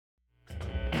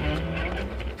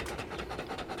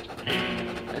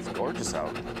It's gorgeous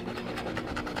out.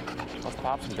 Let's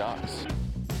pop some ducks.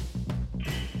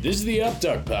 This is the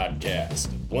Upduck Podcast,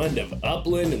 a blend of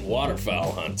upland and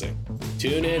waterfowl hunting.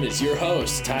 Tune in as your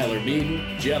hosts, Tyler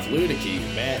Beaton, Jeff Ludicky,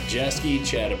 Matt Jeske,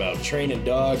 chat about training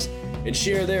dogs and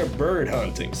share their bird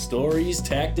hunting stories,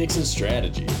 tactics, and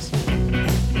strategies.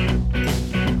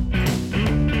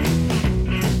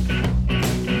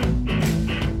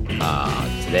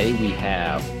 Today we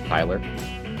have Tyler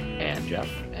and Jeff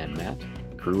and Matt.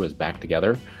 The crew is back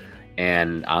together.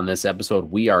 And on this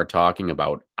episode, we are talking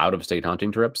about out-of-state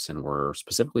hunting trips, and we're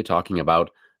specifically talking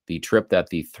about the trip that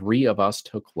the three of us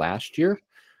took last year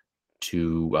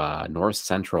to north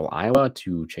central Iowa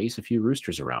to chase a few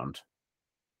roosters around.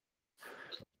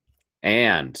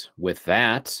 And with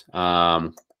that, I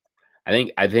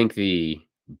think the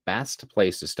best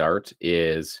place to start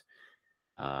is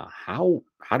how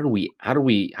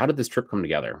did this trip come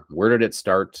together? Where did it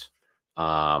start?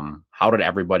 How did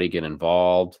everybody get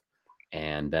involved?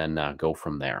 And then go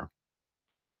from there.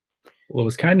 Well, it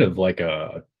was kind of like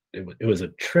it was a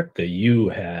trip that you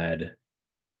had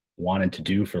wanted to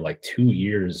do for like 2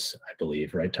 years, I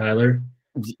believe, right, Tyler?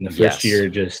 And the first year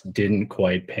just didn't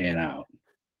quite pan out.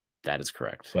 That is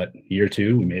correct. But year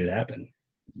two, we made it happen.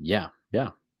 Yeah.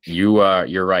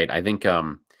 You're right. I think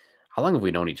how long have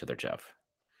we known each other, Jeff?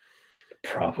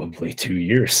 Probably 2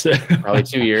 years. Probably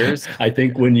 2 years. I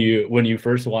think when you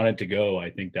first wanted to go, I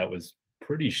think that was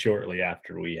pretty shortly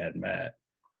after we had met.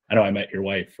 I know I met your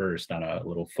wife first on a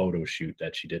little photo shoot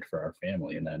that she did for our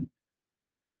family, and then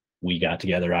we got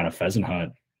together on a pheasant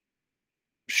hunt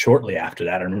shortly after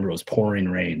that. I remember it was pouring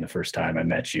rain the first time I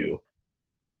met you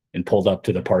and pulled up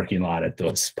to the parking lot at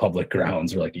those public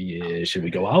grounds. We're like, yeah, should we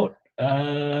go out?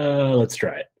 Let's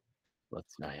try it.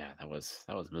 That was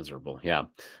miserable. Yeah.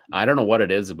 I don't know what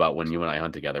it is about when you and I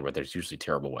hunt together, but there's usually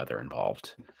terrible weather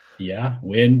involved. Yeah.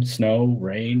 Wind, snow,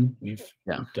 rain. We've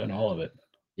done all of it.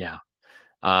 Yeah.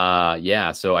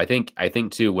 So I think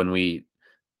too, when we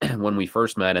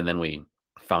first met and then we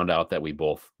found out that we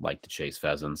both like to chase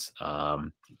pheasants,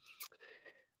 you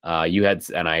had,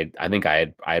 and I think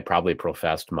I had probably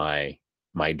professed my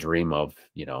dream of,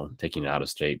 taking an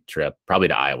out-of-state trip, probably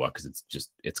to Iowa, because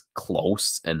it's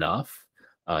close enough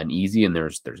and easy, and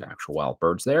there's actual wild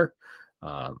birds there,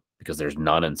 because there's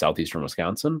none in southeastern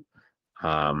Wisconsin.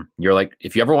 You're like,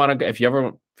 if you're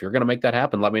gonna make that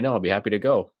happen, let me know. I'll be happy to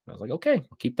go. I was like, okay,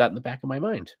 I'll keep that in the back of my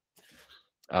mind.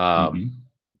 And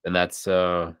that's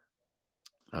that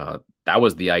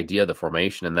was the idea of the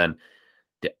formation. And then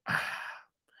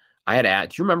I had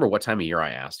asked, do you remember what time of year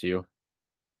I asked you?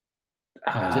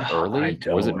 Was it early?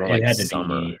 Or was it more like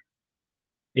summer?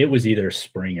 It was either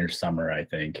spring or summer, I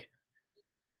think.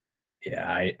 Yeah,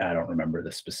 I don't remember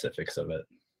the specifics of it.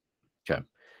 Okay.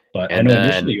 But I know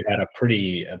initially you had a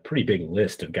pretty big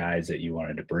list of guys that you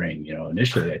wanted to bring.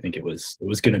 Initially I think it was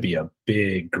going to be a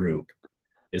big group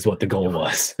is what the goal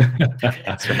was.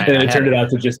 That's right. And it turned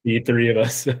out to just be three of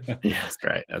us. Yeah,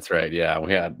 that's right.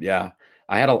 Yeah,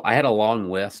 I had a long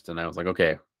list, and I was like,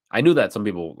 okay, I knew that some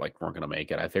people weren't going to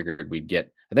make it. I figured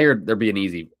there'd be an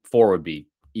easy 4 would be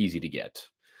easy to get.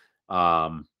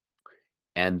 And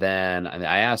then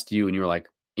I asked you, and you were like,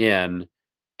 in,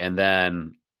 and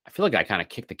then I feel like I kind of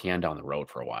kicked the can down the road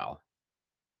for a while.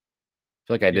 I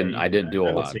feel like I didn't do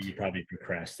a lot. So you probably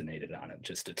procrastinated on it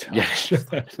just a touch.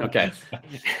 Yeah. Okay.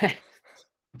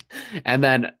 And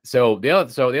then, so the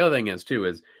other thing is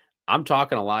I'm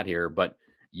talking a lot here, but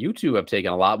you two have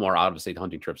taken a lot more out of state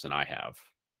hunting trips than I have.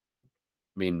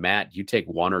 I mean, Matt, you take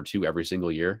 1 or 2 every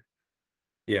single year.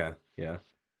 Yeah.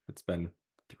 It's been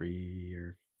 3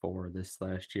 or 4 this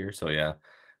last year. So yeah,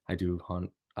 I do hunt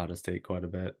out of state quite a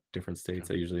bit. Different states.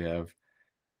 I usually have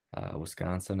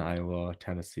Wisconsin, Iowa,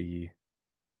 Tennessee,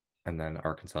 and then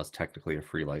Arkansas is technically a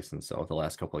free license. So the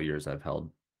last couple of years I've held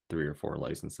 3 or 4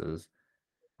 licenses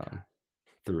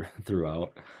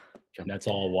throughout. And that's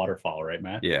all waterfowl, right,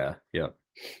 Matt? Yeah.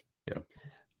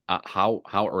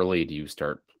 How early do you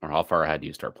start, or how far ahead do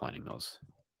you start planning those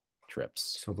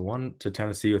trips? So the one to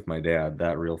Tennessee with my dad,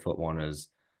 that Reelfoot one is,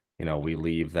 we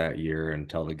leave that year and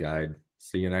tell the guide,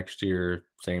 see you next year,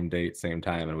 same date, same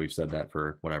time. And we've said that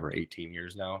for 18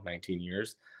 years now, 19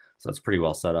 years. So it's pretty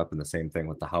well set up. And the same thing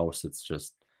with the house. It's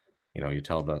just, you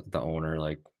tell the owner,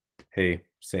 like, hey,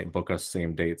 book us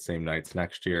same dates, same nights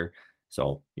next year.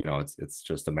 So, it's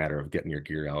just a matter of getting your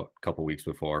gear out a couple weeks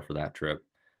before for that trip.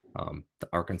 The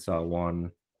Arkansas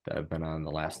one that I've been on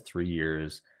the last 3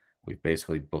 years, we've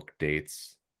basically booked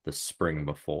dates the spring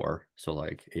before. So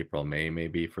like April, May,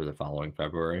 maybe for the following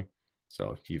February.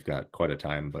 So you've got quite a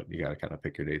time, but you got to kind of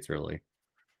pick your dates early.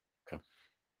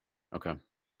 Okay.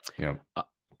 Yeah.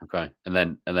 Okay.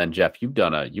 And then Jeff, you've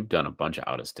done a bunch of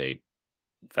out of state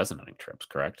pheasant hunting trips,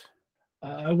 correct?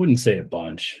 I wouldn't say a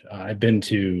bunch. I've been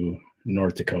to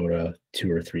North Dakota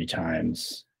 2 or 3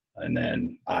 times, and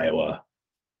then Iowa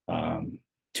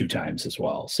 2 times as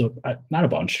well. So not a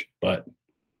bunch, but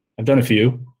I've done a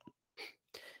few.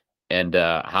 And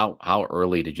how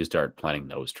early did you start planning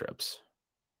those trips?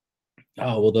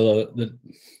 Oh, well, the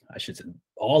I should say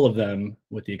all of them,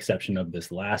 with the exception of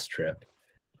this last trip,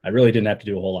 I really didn't have to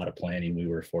do a whole lot of planning. We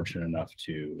were fortunate enough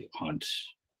to hunt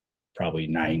probably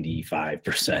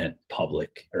 95%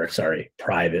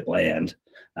 private land,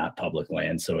 not public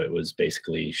land. So it was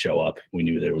basically show up. We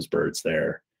knew there was birds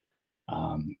there,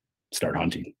 start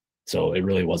hunting. So it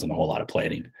really wasn't a whole lot of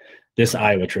planning. This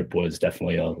Iowa trip was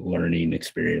definitely a learning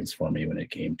experience for me when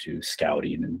it came to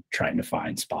scouting and trying to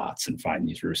find spots and find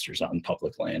these roosters on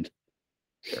public land.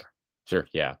 Sure.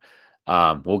 Yeah.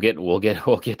 We'll get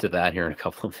to that here in a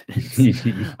couple of minutes.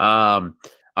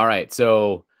 All right.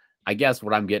 So I guess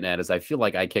what I'm getting at is I feel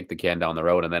like I kicked the can down the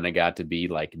road, and then it got to be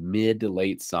like mid to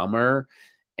late summer,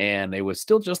 and it was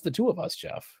still just the two of us,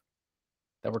 Jeff.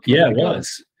 That were Yeah, it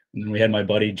was. And we had my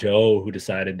buddy Joe, who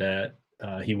decided that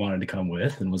he wanted to come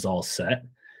with and was all set.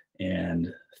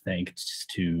 And thanks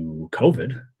to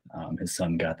COVID, his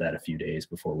son got that a few days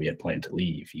before we had planned to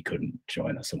leave. He couldn't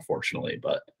join us, unfortunately,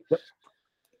 but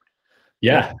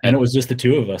yeah, and it was just the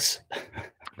two of us.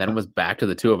 Then it was back to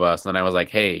the two of us, and I was like,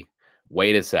 "Hey,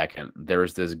 wait a second.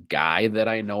 There's this guy that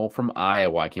I know from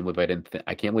Iowa. I can't believe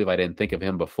I didn't think of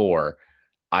him before.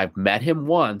 I've met him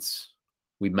once.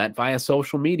 We met via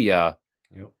social media.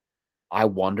 Yep. I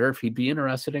wonder if he'd be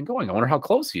interested in going. I wonder how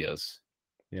close he is."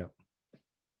 Yeah.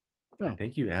 Oh. I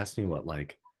think you asked me what,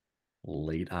 like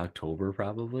late October,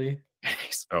 probably.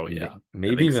 Oh yeah,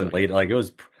 maybe even late. Like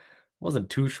wasn't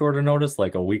too short a notice,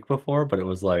 like a week before, but it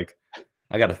was like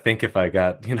I got to think if I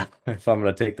got, if I'm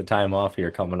going to take the time off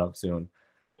here coming up soon.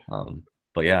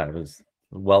 But yeah, it was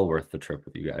well worth the trip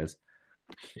with you guys.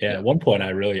 Yeah, at one point I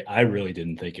really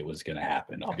didn't think it was going to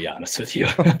happen. I'll be honest with you.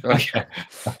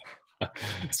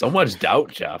 So much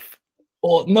doubt, Jeff.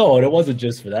 Well, no, and it wasn't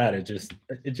just for that.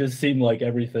 It just seemed like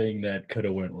everything that could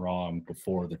have went wrong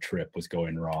before the trip was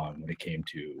going wrong when it came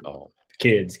to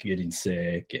kids getting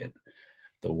sick and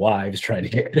the wives trying to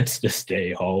get us to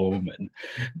stay home and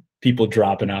people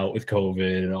dropping out with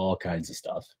COVID and all kinds of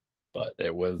stuff. But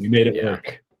we made it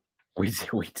work. We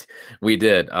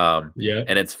did. Yeah.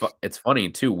 And it's funny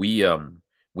too.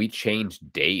 We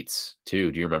changed dates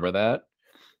too. Do you remember that?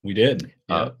 We did.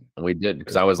 Yeah. We did,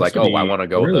 because I was like, I want to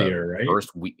go earlier, the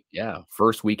first week. Yeah,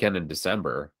 first weekend in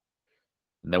December.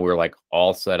 And then we were like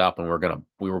all set up, and we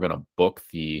were gonna book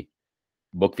the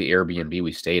Airbnb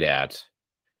we stayed at.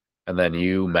 And then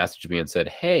you messaged me and said,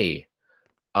 "Hey,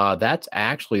 that's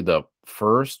actually the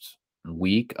first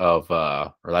week of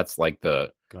or that's like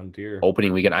the gun deer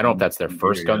opening weekend. I don't know if that's their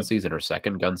first gun season or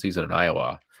second gun season in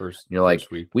Iowa." And you're like,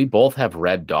 week. We both have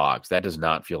red dogs. That does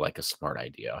not feel like a smart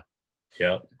idea.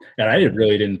 Yeah. And I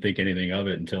really didn't think anything of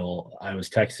it until I was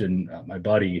texting my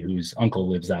buddy whose uncle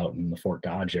lives out in the Fort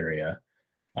Dodge area.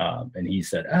 And he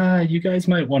said, you guys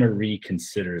might want to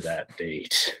reconsider that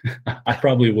date. I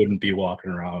probably wouldn't be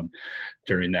walking around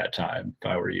during that time if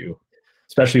I were you,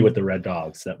 especially with the red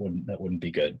dogs. That wouldn't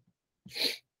be good.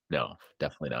 No,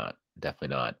 definitely not.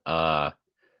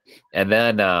 And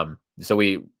then, so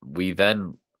we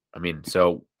then,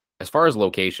 so as far as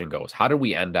location goes, how do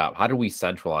we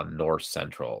central on north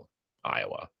central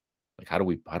Iowa? Like, how do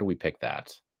we pick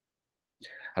that?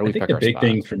 How do we pick the big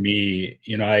thing for me,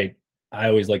 I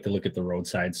always like to look at the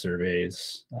roadside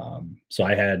surveys. So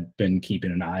I had been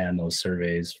keeping an eye on those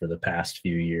surveys for the past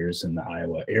few years in the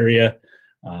Iowa area.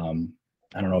 I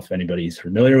don't know if anybody's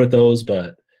familiar with those,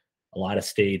 but a lot of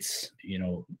states,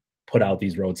 put out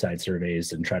these roadside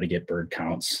surveys and try to get bird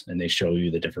counts, and they show you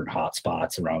the different hot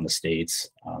spots around the states.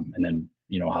 And then,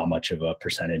 how much of a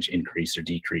percentage increase or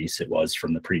decrease it was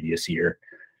from the previous year.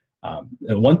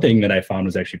 And one thing that I found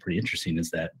was actually pretty interesting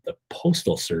is that the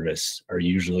Postal Service are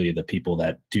usually the people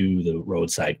that do the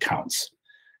roadside counts.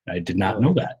 I did not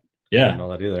know that. Yeah. I didn't know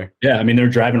that either. Yeah. They're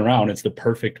driving around. It's the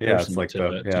perfect person it's like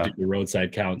to do the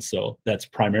roadside counts. So that's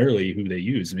primarily who they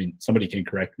use. Somebody can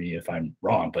correct me if I'm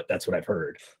wrong, but that's what I've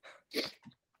heard.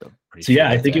 So yeah,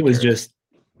 I think it was just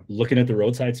looking at the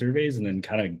roadside surveys and then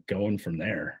kind of going from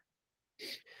there.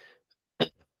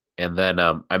 And then,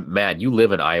 Matt, you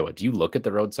live in Iowa. Do you look at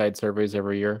the roadside surveys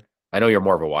every year? I know you're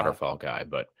more of a waterfowl guy,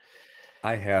 but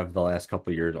I have the last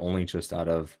couple of years only just out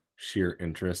of sheer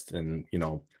interest in,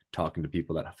 talking to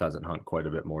people that pheasant hunt quite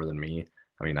a bit more than me.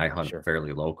 I hunt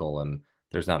fairly local, and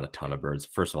there's not a ton of birds.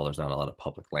 First of all, there's not a lot of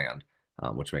public land.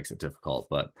 which makes it difficult.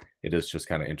 But it is just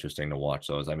kind of interesting to watch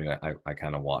those. I mean, I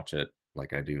kind of watch it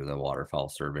like I do the waterfowl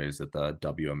surveys at the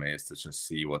WMAs to just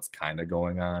see what's kind of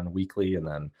going on weekly, and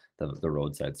then the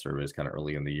roadside surveys kind of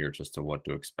early in the year just to what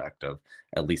to expect of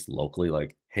at least locally,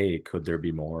 like, hey, could there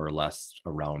be more or less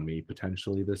around me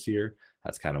potentially this year?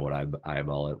 That's kind of what I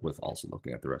eyeball it with, also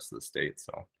looking at the rest of the state.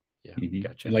 So Yeah,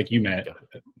 gotcha. And like you, Matt,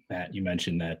 you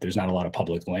mentioned that there's not a lot of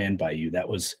public land by you. That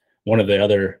was one of the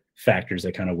other factors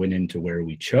that kind of went into where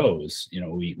we chose. You know,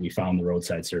 we found the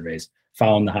roadside surveys,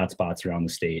 found the hot spots around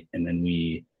the state, and then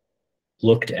we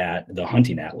looked at the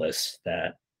hunting atlas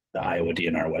that the Iowa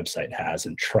DNR website has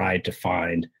and tried to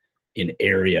find an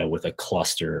area with a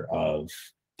cluster of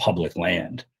public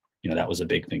land. You know, that was a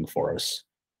big thing for us.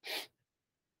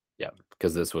 Yeah,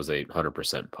 because this was a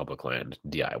 100% public land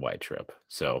DIY trip.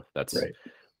 So that's Right.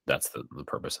 That's the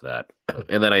purpose of that.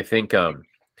 And then I think and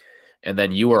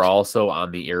then you were also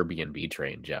on the Airbnb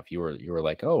train, Jeff. You were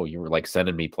like, oh, you were like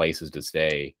sending me places to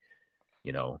stay,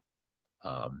 you know,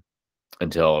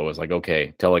 until it was like,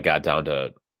 okay, till it got down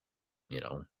to, you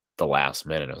know, the last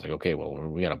minute. I was like, okay, well,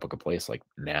 we gotta book a place like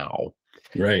now.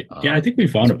 Right. Yeah, I think we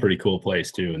found a pretty cool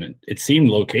place too. And it seemed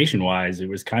location wise, it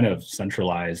was kind of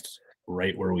centralized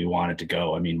right where we wanted to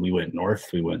go. I mean, we went north,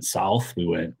 we went south, we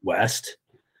went west.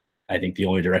 I think the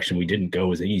only direction we didn't go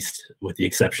was east, with the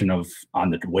exception of on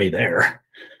the way there.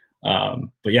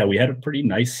 But yeah, we had a pretty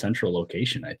nice central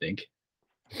location, I think.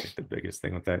 I think the biggest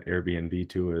thing with that Airbnb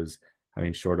too is, I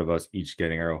mean, short of us each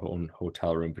getting our own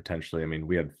hotel room potentially, I mean,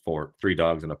 we had 3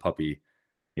 dogs and a puppy,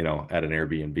 you know, at an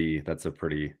Airbnb. That's a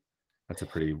pretty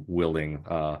willing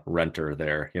renter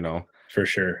there, you know. For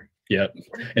sure. Yep.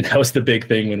 And that was the big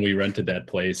thing when we rented that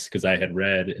place, because I had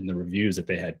read in the reviews that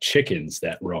they had chickens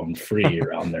that roamed free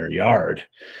around their yard.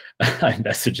 I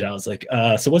messaged, I was like,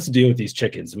 so what's the deal with these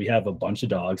chickens? We have a bunch of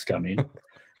dogs coming.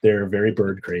 They're very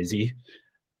bird crazy.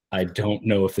 I don't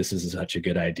know if this is such a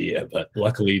good idea, but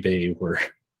luckily they were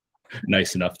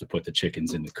nice enough to put the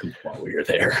chickens in the coop while we were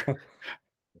there.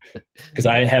 Because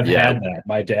I have had that.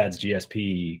 My dad's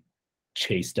GSP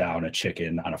chased down a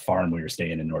chicken on a farm we were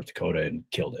staying in North Dakota and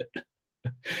killed it.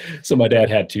 So my dad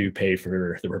had to pay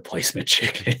for the replacement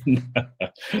chicken.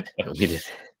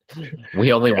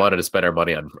 We only wanted to spend our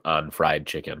money on fried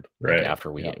chicken. Right.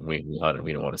 After we hunted, we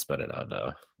didn't want to spend it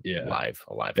on live.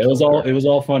 It was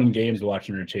all fun and games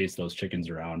watching her chase those chickens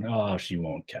around. Oh, she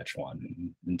won't catch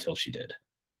one until she did.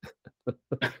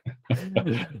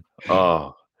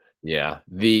 Oh yeah.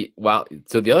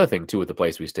 So the other thing too with the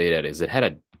place we stayed at is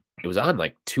it was on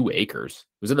like 2 acres.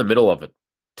 It was in the middle of a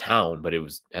town, but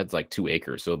it had like 2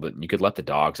 acres, so that you could let the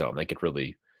dogs out and they could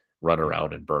really run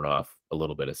around and burn off a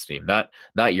little bit of steam.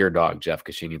 Not your dog, Jeff,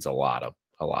 because she needs a lot of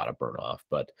burn off,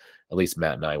 but at least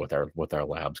Matt and I with our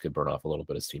labs could burn off a little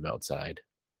bit of steam outside.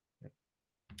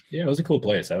 Yeah, it was a cool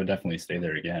place. I would definitely stay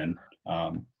there again.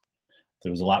 There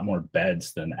was a lot more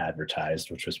beds than advertised,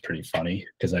 which was pretty funny,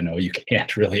 because I know you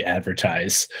can't really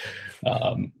advertise.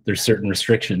 There's certain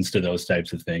restrictions to those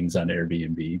types of things on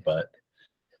Airbnb, but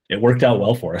it worked out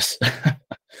well for us.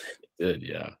 It did,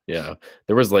 yeah.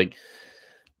 There was like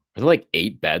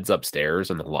 8 beds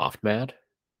upstairs in the loft, Matt,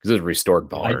 because it was a restored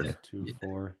barn. 2,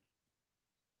 4.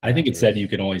 I think it said you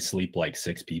could only sleep like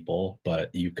 6 people, but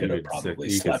you could have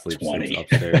probably slept 20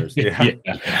 upstairs. Yeah.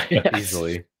 Yes.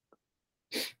 Easily.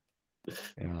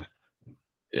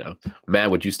 Yeah.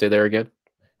 Matt, would you stay there again?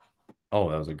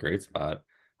 Oh, that was a great spot.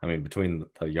 I mean, between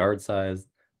the yard size,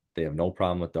 they have no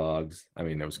problem with dogs. I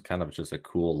mean, it was kind of just a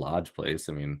cool lodge place.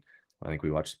 I mean, I think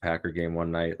we watched the Packer game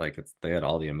one night. Like, they had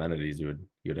all the amenities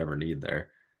you'd ever need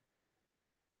there.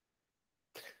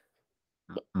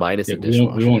 Minus a we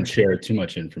dishwasher. won't share too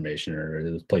much information, or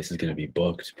this place is going to be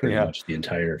booked pretty much the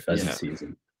entire pheasant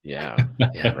season. Yeah,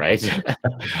 right.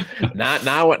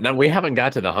 Now we haven't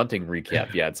got to the hunting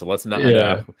recap yet, so let's not.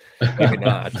 Maybe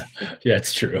not. Yeah,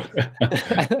 it's true.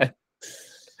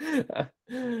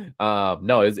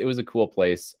 No, it was a cool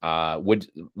place.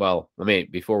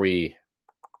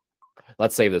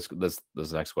 Let's save this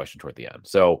next question toward the end.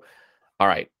 So, all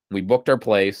right, we booked our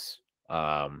place.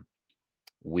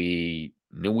 We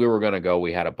knew we were going to go.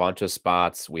 We had a bunch of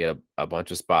spots. We had a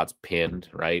bunch of spots pinned,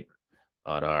 right,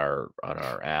 on our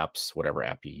apps, whatever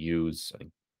app you use.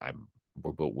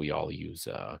 But we all use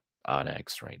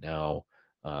Onyx right now.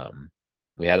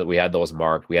 We had those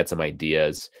marked. We had some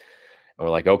ideas, and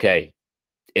we're like, okay,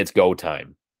 it's go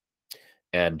time.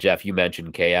 And Jeff, you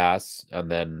mentioned chaos, and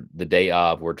then the day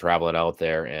of, we're traveling out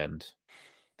there, and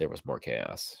there was more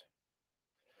chaos.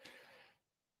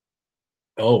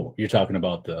 Oh, you're talking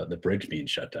about the bridge being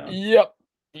shut down. Yep.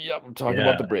 I'm talking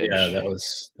about the bridge. Yeah, that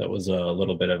was a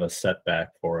little bit of a setback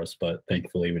for us, but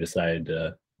thankfully we decided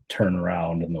to turn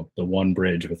around, and the one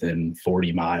bridge within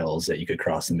 40 miles that you could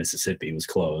cross the Mississippi was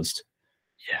closed.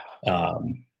 Yeah.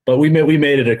 But we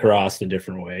made it across a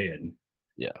different way, and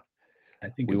Yeah. I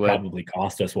think We it went- probably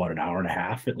cost us an hour and a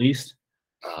half at least.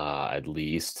 At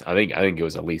least I think it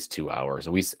was at least 2 hours.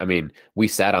 We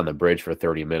sat on the bridge for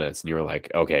 30 minutes, and you were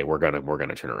like, okay, we're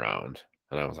gonna turn around.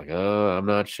 And I was like, I'm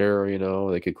not sure,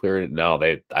 they could clear it. No,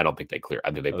 I don't think they cleared.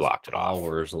 I think they It was blocked it off.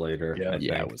 hours later. Yeah. I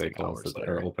Yeah, it think was they like hours closed it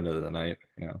later. or opened it at the night.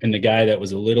 Yeah. And the guy that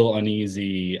was a little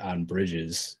uneasy on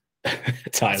bridges,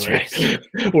 Tyler, right.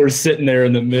 we're sitting there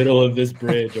in the middle of this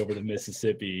bridge over the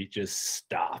Mississippi, just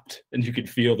stopped, and you could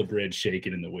feel the bridge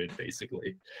shaking in the wind,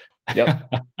 basically. Yep.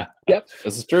 Yep.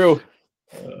 This is true.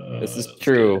 This is That's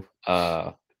true.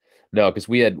 No, because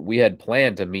we had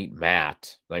planned to meet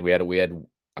Matt. Like we had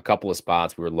a couple of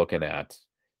spots we were looking at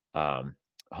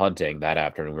hunting that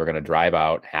afternoon. We were gonna drive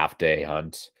out, half day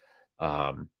hunt.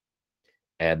 And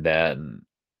then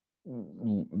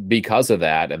because of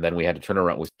that, and then we had to turn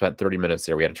around. We spent 30 minutes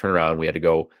there. We had to turn around. We had to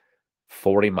go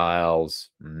 40 miles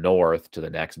north to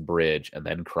the next bridge and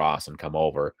then cross and come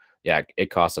over. Yeah, it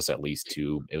cost us at least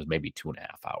it was maybe 2.5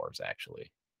 hours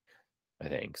actually, I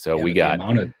think. So Yeah, we but got the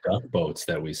amount of duck boats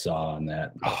that we saw on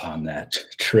that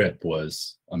trip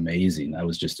was amazing. I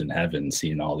was just in heaven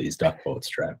seeing all these duck boats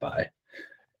drive by.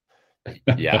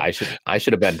 yeah, I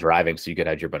should have been driving so you could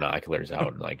have your binoculars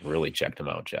out and like really checked them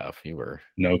out, Jeff. You were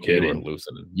kidding.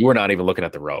 loosening. You were not even looking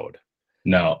at the road.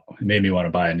 No, it made me want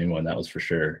to buy a new one. That was for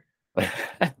sure.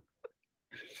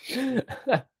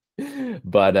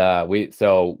 But we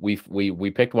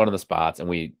picked one of the spots, and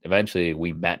we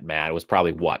met Matt. It was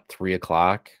probably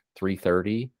 3:00,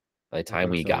 3:30 by the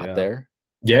time we got there.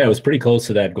 Yeah, it was pretty close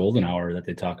to that golden hour that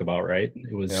they talk about, right?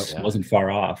 It was Yep. wasn't far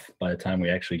off by the time we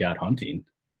actually got hunting.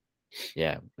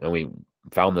 Yeah, and we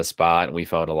found the spot, and we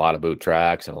found a lot of boot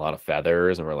tracks and a lot of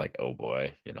feathers, and we're like, oh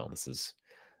boy, this is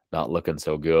not looking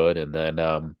so good. And then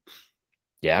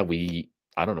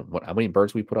I don't know how many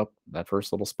birds we put up that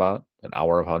first little spot. An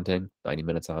hour of hunting, 90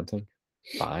 minutes of hunting,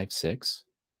 5, 6.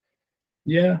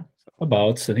 Yeah,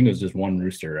 about. I think it was just one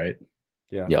rooster, right?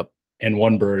 Yeah. Yep. And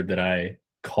one bird that I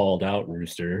called out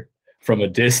rooster from a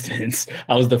distance.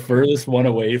 I was the furthest one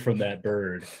away from that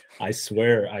bird. I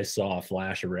swear I saw a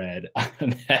flash of red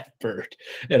on that bird,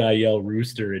 and I yell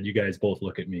rooster, and you guys both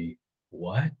look at me.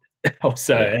 What? How's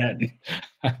that end?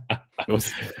 It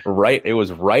was right. It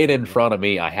was right in front of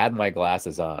me. I had my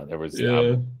glasses on. There was,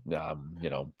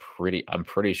 I'm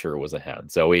pretty sure it was a hen.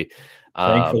 So we,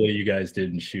 thankfully, you guys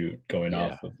didn't shoot going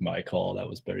yeah. off of my call. That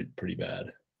was pretty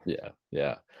bad.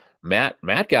 Yeah. Matt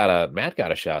got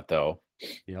a shot though.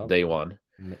 Yep. Day one.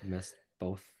 Missed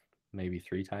both, maybe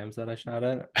 3 times that I shot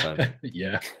at it. But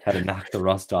Yeah. had to knock the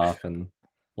rust off, and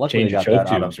luckily Change got choke that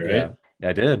out tubes, of, right? Yeah,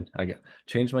 I did.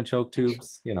 Changed my choke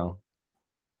tubes.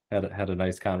 Had a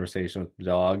nice conversation with the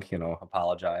dog.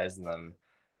 Apologized, and then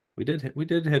we did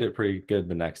hit it pretty good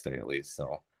the next day at least.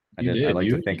 So I like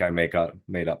to think I made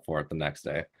up for it the next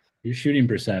day. Your shooting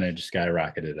percentage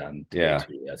skyrocketed on day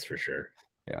 2, that's for sure.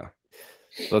 Yeah.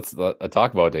 Let's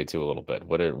talk about day 2 a little bit.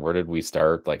 Where did we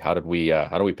start? Like, how do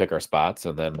we pick our spots,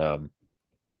 and then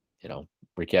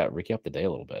recap the day a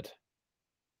little bit.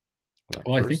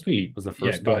 Well, I think we was the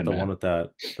first spot, the one with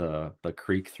the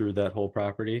creek through that whole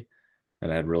property,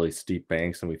 and had really steep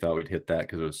banks, and we thought we'd hit that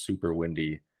because it was super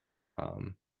windy,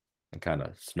 and kind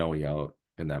of snowy out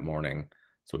in that morning.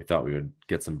 So we thought we would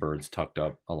get some birds tucked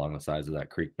up along the sides of that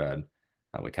creek bed.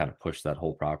 We kind of pushed that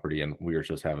whole property, and we were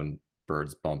just having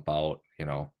birds bump out,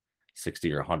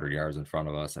 60 or 100 yards in front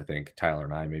of us. I think Tyler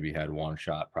and I maybe had one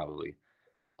shot, probably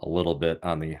a little bit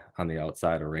on the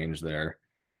outside of range there,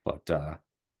 but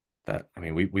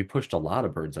we pushed a lot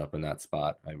of birds up in that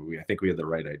spot. I think we had the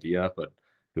right idea, but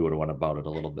we would have went about it a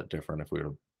little bit different if we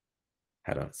would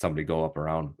have had somebody go up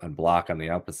around and block on the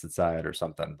opposite side or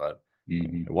something. But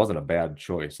it wasn't a bad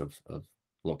choice of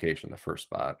location, the first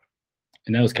spot.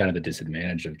 And that was kind of the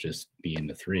disadvantage of just being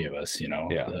the 3 of us,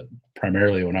 Yeah.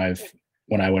 Primarily when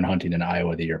I went hunting in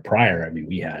Iowa the year prior,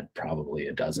 we had probably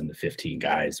a dozen to 15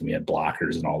 guys, and we had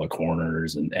blockers in all the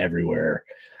corners and everywhere.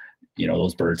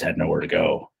 Those birds had nowhere to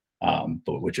go.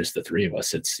 But with just the 3 of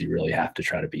us, you really have to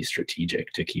try to be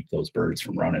strategic to keep those birds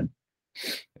from running.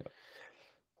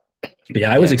 But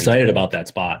yeah, I was excited about that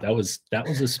spot. That was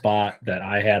a spot that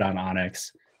I had on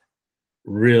Onyx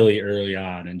really early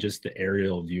on, and just the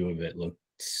aerial view of it looked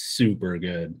super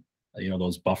good.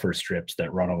 Those buffer strips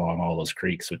that run along all those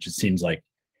creeks, which it seems like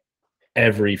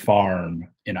every farm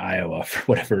in Iowa, for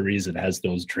whatever reason, has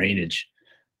those drainage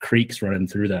creeks running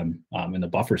through them, and the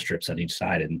buffer strips on each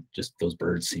side, and just those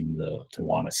birds seem to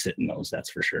want to sit in those.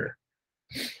 That's for sure.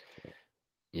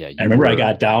 Yeah, I remember I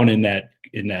got down in that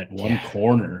one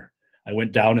corner. I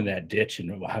went down in that ditch,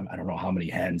 and I don't know how many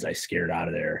hens I scared out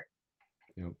of there.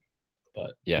 Yep.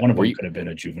 But Yeah, one of them could have been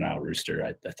a juvenile rooster.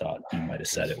 I thought you might have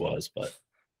said it was, but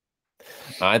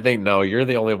I think no, you're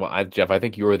the only one. Jeff, I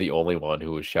think you were the only one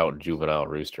who was shouting juvenile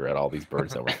rooster at all these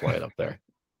birds that were flying up there.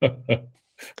 But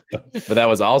that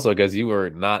was also because you were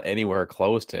not anywhere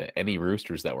close to any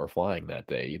roosters that were flying that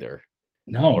day either.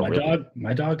 No, Or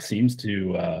my dog seems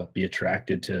to be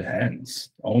attracted to hens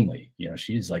only.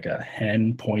 She's like a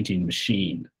hen pointing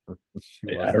machine.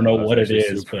 I don't know what it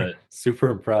is, but super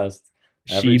impressed.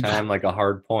 Every time, like a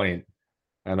hard point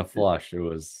and a flush, it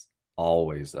was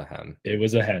always a hen. It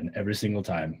was a hen every single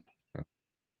time.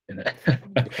 And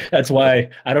that's why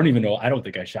I don't even know. I don't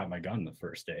think I shot my gun the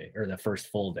first day or the first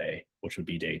full day, which would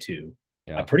be day 2.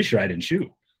 Yeah. I'm pretty sure I didn't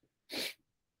shoot.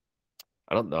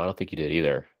 I don't know. I don't think you did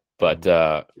either. But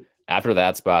after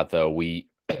that spot, though, we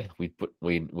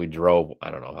drove.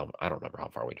 I don't remember how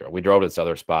far we drove. We drove to this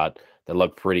other spot that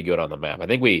looked pretty good on the map. I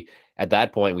think at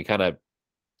that point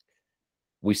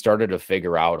we started to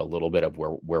figure out a little bit of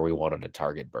where we wanted to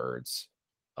target birds.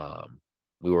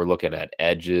 We were looking at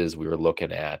edges. We were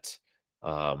looking at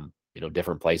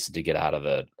different places to get out of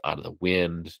the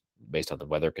wind based on the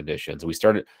weather conditions. We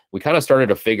kind of started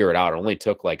to figure it out. It only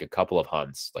took like a couple of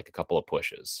hunts, like a couple of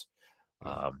pushes.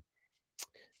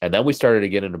 And then we started to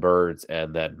get into birds,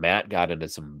 and then Matt got into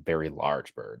some very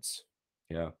large birds.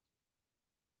 Yeah.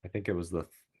 I think it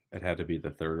had to be the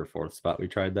 3rd or 4th spot we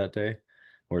tried that day,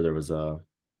 where there was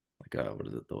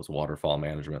those waterfall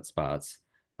management spots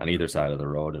on either side of the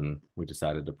road, and we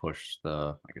decided to push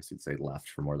I guess you'd say left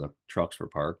from where the trucks were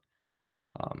parked.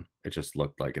 It just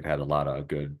looked like it had a lot of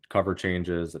good cover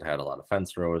changes. It had a lot of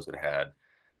fence rows. It had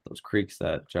those creeks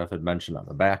that Jeff had mentioned on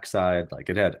the backside. Like,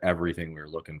 it had everything we were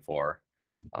looking for.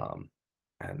 And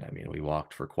I mean, we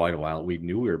walked for quite a while. We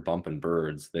knew we were bumping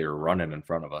birds. They were running in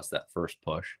front of us that first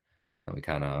push, and we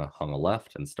kind of hung a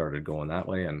left and started going that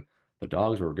way. And the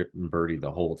dogs were getting birdied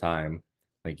the whole time.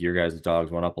 Like, your guys' dogs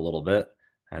went up a little bit,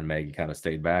 and Maggie kind of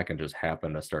stayed back and just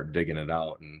happened to start digging it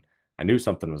out. And I knew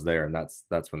something was there, and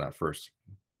that's when that first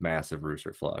massive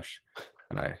rooster flush,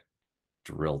 and I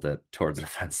drilled it towards the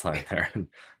fence line there. And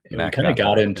we kind of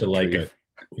got into like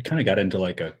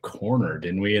a corner,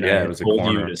 didn't we? And I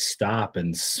told you to stop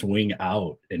and swing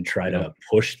out and try to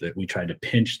push that. We tried to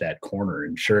pinch that corner,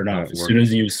 and sure enough, as soon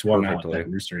as you swung out, that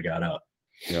rooster got up.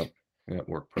 Yep, it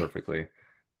worked perfectly.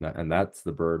 And that's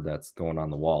the bird that's going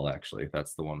on the wall. Actually,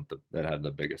 that's the one that had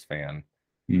the biggest fan.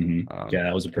 Mm-hmm. Yeah,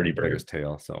 that was a pretty bird. Biggest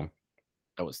tail. So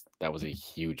that was a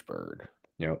huge bird.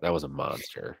 Yeah, that was a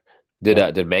monster.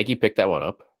 Did Maggie pick that one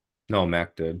up? No,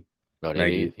 Mac did. No,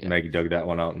 Maggie dug that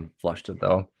one out and flushed it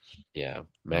though. Yeah,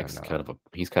 Mac's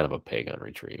he's kind of a pig on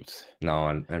retrieves. No,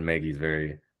 and Maggie's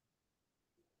very,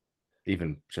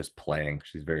 even just playing,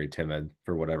 she's very timid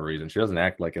for whatever reason. She doesn't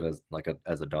act like it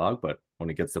as a dog, but when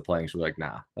it gets to playing, she's like,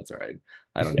 nah, that's all right.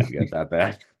 I don't need to get that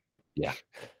bad. Yeah.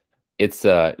 It's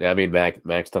I mean,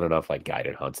 Mac's done enough like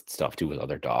guided hunts and stuff too with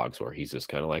other dogs where he's just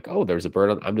kind of like, oh, there's a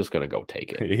bird, I'm just gonna go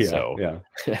take it. Yeah, so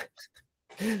yeah.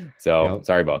 So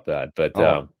sorry about that, but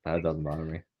that doesn't bother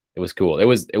me. It was cool. It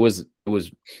was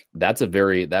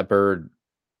that bird.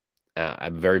 I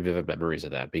have very vivid memories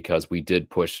of that because we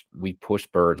pushed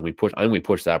birds. We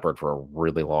pushed that bird for a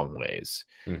really long ways,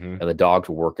 and the dogs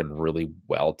were working really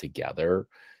well together.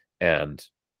 And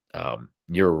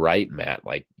you're right, Matt.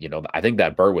 Like, I think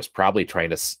that bird was probably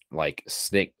trying to like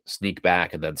sneak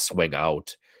back and then swing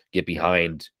out, get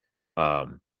behind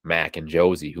Mac and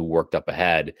Josie, who worked up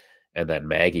ahead. And then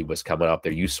Maggie was coming up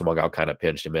there. You swung out, kind of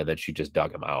pinched him in, then she just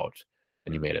dug him out,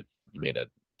 and you made a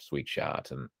sweet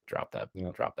shot and dropped that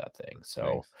thing.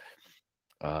 So,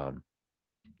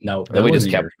 no, then we just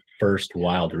kept your first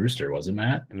wild rooster, was it,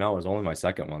 Matt? No, it was only my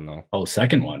second one though. Oh,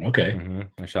 second one. Okay.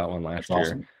 I shot one last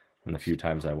year, and the few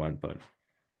times I went, but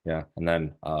yeah, and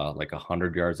then like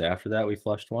 100 yards after that, we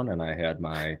flushed one, and I had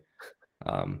my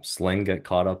sling get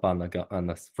caught up on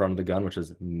the front of the gun, which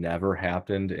has never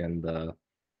happened in the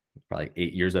probably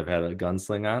 8 years I've had a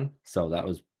gunsling on, so that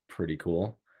was pretty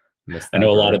cool. I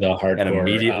know a lot of the hardcore and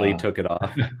immediately took it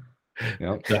off.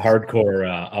 Yep. The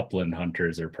hardcore upland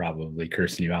hunters are probably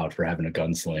cursing you out for having a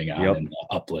gunsling on in the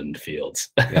upland fields.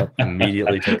 Yep,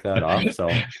 immediately took that off. So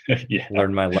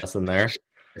learned my lesson there.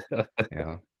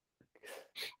 Yeah.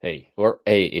 Hey,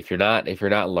 if you're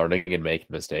not learning and making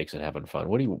mistakes and having fun,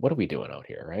 what are we doing out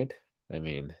here, right? I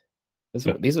mean, this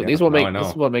is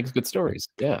what makes good stories.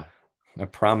 Yeah. I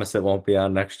promise it won't be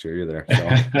on next year either.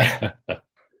 So.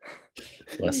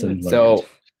 Lesson learned. So,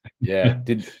 yeah.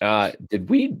 Did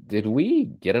we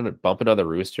bump another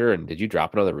rooster, and did you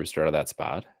drop another rooster out of that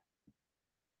spot?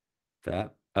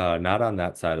 That not on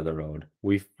that side of the road.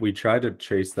 We tried to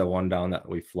chase the one down that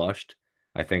we flushed,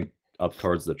 I think up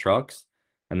towards the trucks,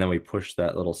 and then we pushed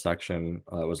that little section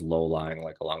that was low lying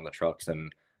like along the trucks.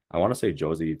 And I want to say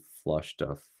Josie flushed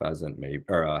a pheasant maybe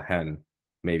or a hen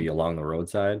maybe along the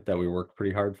roadside that we worked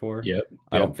pretty hard for. Yep.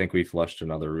 I don't think we flushed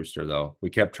another rooster though. We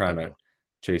kept trying Okay. to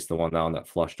chase the one down that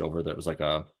flushed over that was like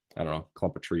a I don't know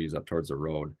clump of trees up towards the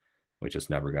road. We just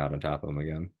never got on top of them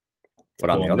again. But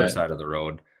on the Going other that- side of the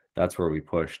road, that's where we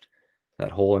pushed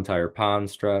that whole entire pond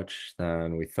stretch.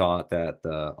 Then we thought that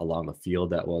along the field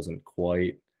that wasn't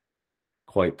quite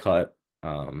cut.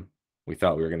 We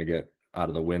thought we were going to get out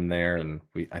of the wind there, and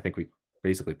I think we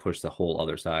basically pushed the whole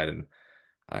other side. And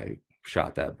I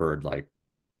shot that bird like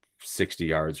 60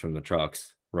 yards from the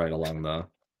trucks, right along the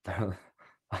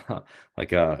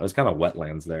like it was kind of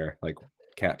wetlands there, like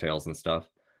cattails and stuff,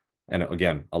 and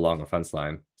again along the fence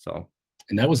line. So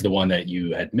And that was the one that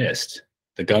you had missed,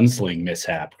 the gunsling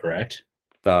mishap, correct?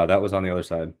 that was on the other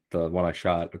side. The one I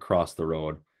shot across the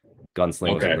road,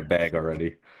 gunsling was in Okay. the bag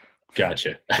already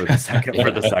Gotcha. for the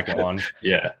second one.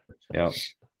 Yeah. Yeah.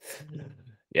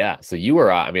 Yeah. So you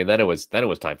were, I mean, then it was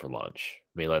time for lunch.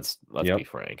 I mean, let's Yep. be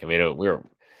frank. I mean,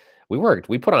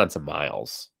 we put on some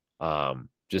miles,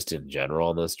 just in general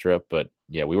on this trip, but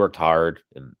yeah, we worked hard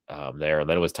and there, and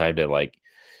then it was time to like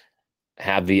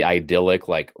have the idyllic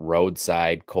like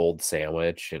roadside cold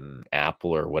sandwich and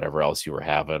apple or whatever else you were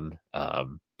having.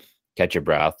 Catch your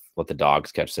breath, let the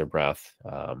dogs catch their breath.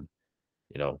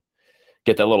 You know,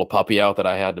 get that little puppy out that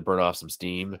I had to burn off some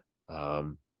steam.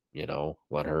 You know,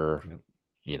 let her,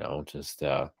 you know, just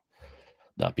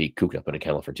not be cooped up in a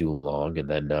kennel for too long. And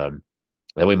then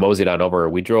we moseyed on over.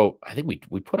 We drove, I think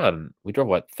we drove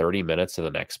what, 30 minutes to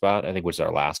the next spot, I think, which is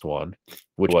our last one,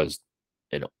 which was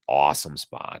an awesome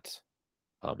spot.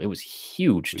 It was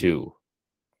huge too.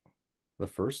 The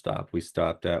first stop we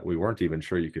stopped at, we weren't even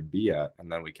sure you could be at,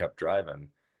 and then we kept driving.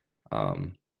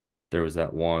 There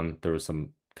was some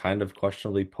kind of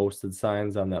questionably posted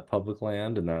signs on that public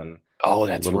land, and then Oh,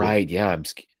 that's little bit- right. Yeah,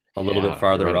 a little yeah, bit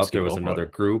farther you're right, up there was Steve another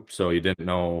Oakwood. group, so you didn't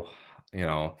know,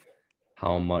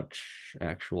 how much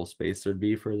actual space there'd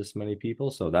be for this many people.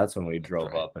 So that's when we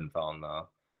drove right. up and found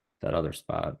that other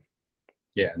spot.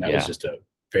 Yeah. And that was just a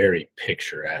very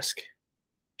picturesque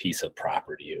piece of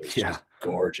property. It was just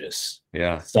gorgeous.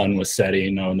 Yeah, Sun was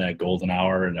setting on that golden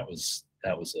hour, and that was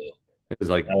it was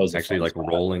like That was a actually fun like spot.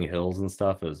 rolling hills and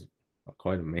stuff. It was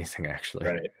quite amazing actually.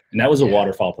 right. And that was a Yeah.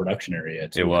 waterfowl production area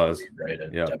too. It I was. believe, right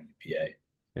at Yeah. WPA.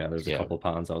 Yeah, there's a Yeah. couple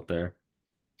ponds out there.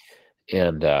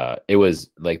 And it was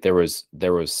like there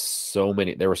were so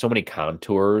many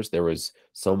contours. There was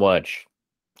so much,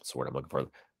 that's what I'm looking for.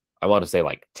 I want to say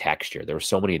like texture. There were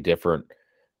so many different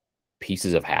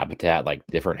pieces of habitat, like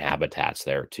different habitats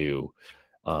there too.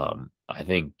 I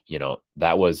think, you know,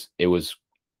 it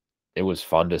was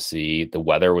fun to see. The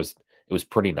weather was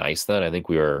pretty nice then. I think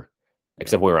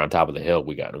except we were on top of the hill,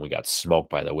 we got smoked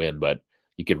by the wind, but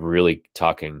you could really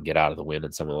tuck and get out of the wind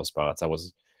in some of those spots. That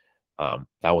was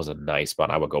a nice spot.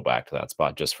 I would go back to that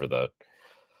spot just for the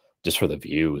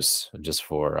views and just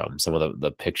for some of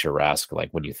the picturesque, like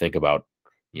when you think about,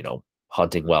 you know,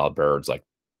 hunting wild birds, like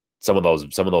some of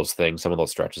those things, some of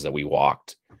those stretches that we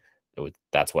walked,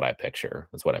 that's what I picture.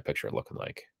 That's what I picture it looking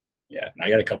like. Yeah. And I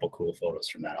got a couple cool photos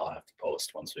from that I'll have to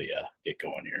post once we get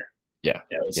going here. Yeah.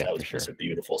 Yeah. That for was sure. just a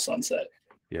beautiful sunset.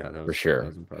 Yeah, that was For sure. That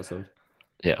was impressive.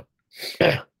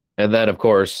 Yeah. And then of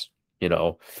course, you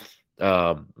know,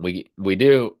 we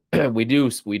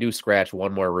do scratch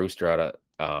one more rooster out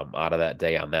of that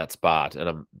day on that spot.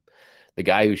 And the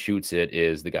guy who shoots it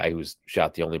is the guy who's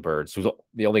shot the only birds. Who's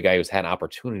the only guy who's had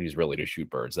opportunities really to shoot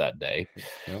birds that day.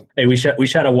 Yep. Hey, we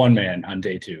shot a one man on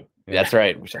day 2. That's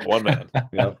right. We shot one man.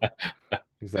 Yep.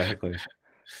 Exactly.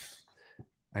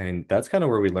 I mean, that's kind of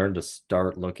where we learned to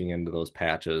start looking into those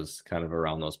patches kind of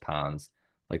around those ponds.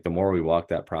 Like the more we walked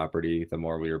that property, the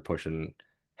more we were pushing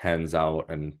hens out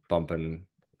and bumping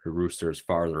roosters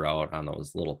farther out on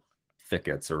those little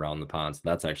thickets around the ponds.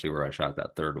 That's actually where I shot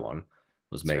that third one.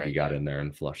 Was That's Maggie right, got yeah. in there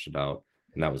and flushed it out.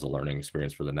 And that was a learning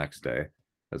experience for the next day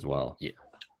as well. Yeah.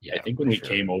 I think when for we sure.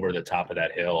 came over the top of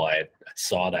that hill, I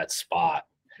saw that spot.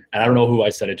 And I don't know who I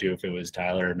said it to, if it was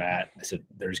Tyler or Matt. I said,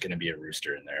 there's going to be a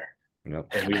rooster in there. Yep.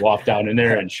 And we walked down in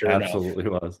there, and sure Absolutely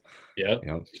enough. was. Yep.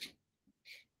 Yep.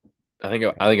 I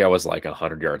think I was like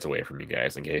 100 yards away from you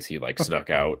guys in case he like snuck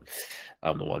out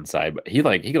on the one side, but he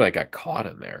got caught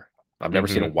in there. I've never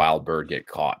seen a wild bird get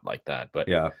caught like that, but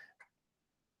Yeah.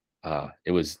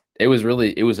 it was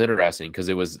interesting because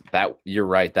it was that, you're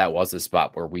right, that was the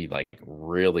spot where we like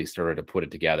really started to put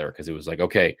it together, because it was like,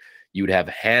 okay, you'd have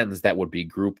hens that would be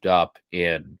grouped up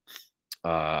in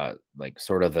like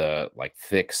sort of the like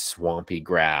thick swampy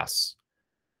grass,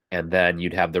 and then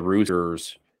you'd have the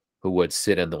roosters who would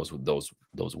sit in those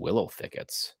willow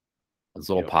thickets, those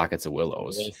little Yep. pockets of Little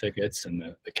willows. thickets and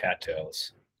the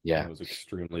cattails. Yeah, It was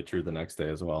extremely true the next day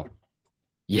as well.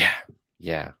 yeah,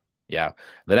 yeah, yeah.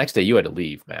 The next day you had to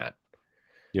leave, Matt,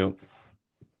 Yep.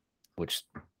 which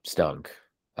stunk.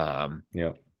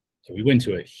 Yep. So we went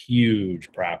to a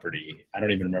huge property. I don't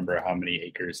even remember how many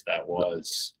acres that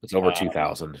was. It's over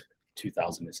 2,000.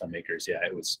 2,000 and some acres. Yeah,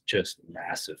 it was just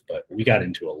massive. But we got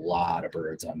into a lot of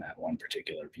birds on that one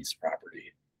particular piece of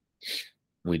property.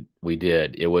 We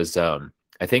did. It was I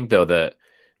think though that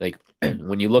like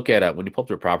when you look at it, when you pull up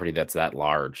to a property that's that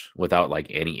large without like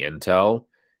any intel,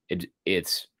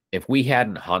 it's if we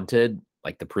hadn't hunted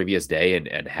like the previous day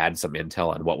and had some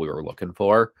intel on what we were looking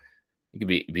for, it could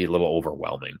be a little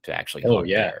overwhelming to actually Oh hunt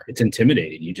yeah, there. it's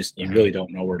intimidating. You really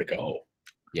don't know where to go.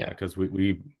 Yeah, because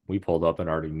we pulled up and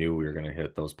already knew we were going to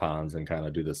hit those ponds and kind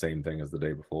of do the same thing as the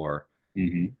day before.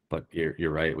 Mm-hmm. But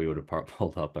you're right. We would have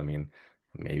pulled up. I mean,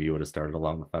 maybe you would have started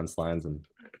along the fence lines,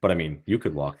 but I mean, you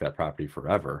could walk that property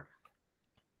forever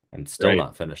and still Right.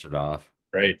 not finish it off.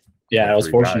 Right. Yeah, With I was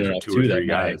 3 fortunate guys or enough 2 or too 3 that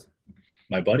guys.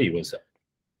 my buddy was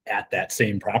at that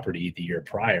same property the year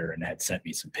prior and had sent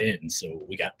me some pins. So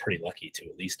we got pretty lucky to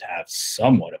at least have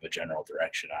somewhat of a general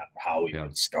direction on how we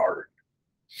would start.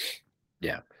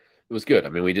 Yeah, it was good. I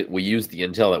mean, we used the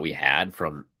intel that we had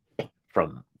from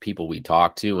people we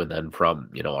talked to, and then from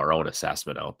our own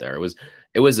assessment out there.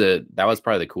 That was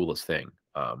probably the coolest thing.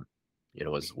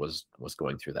 Was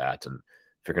going through that and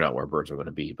figuring out where birds were going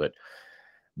to be. But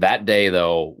that day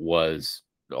though was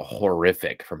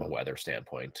horrific from a weather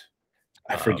standpoint.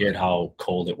 I forget how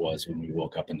cold it was when we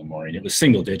woke up in the morning. It was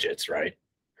single digits, right?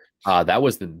 That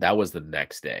was the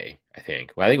next day, I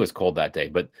think. Well, I think it was cold that day,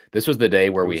 but this was the day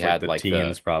where we had the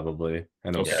teens probably,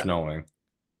 and it was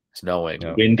snowing,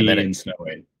 yep. Windy and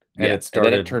snowing. And yeah, it started.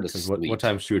 And then it turned to sleet. What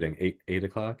time shooting? 8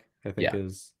 o'clock, I think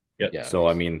is. Yep. Yeah. So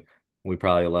I mean, we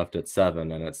probably left at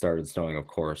 7, and it started snowing. Of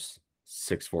course,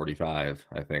 6:45,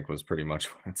 I think, was pretty much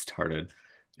when it started.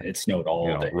 It snowed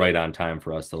all day, right on time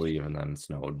for us to leave, and then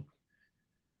snowed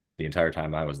the entire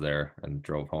time I was there and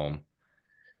drove home.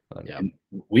 But, yeah, and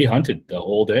we hunted the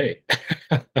whole day.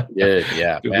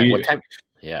 yeah. Matt, what time?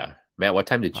 Yeah, Matt, what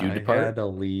time did you depart? I had to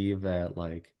leave at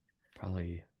like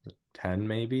probably 10,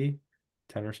 maybe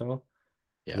 10 or so.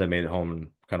 Yeah, I made it home and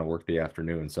kind of worked the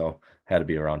afternoon, so had to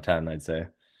be around 10, I'd say.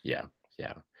 Yeah.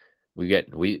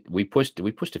 We pushed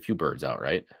a few birds out,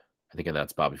 right? I think in that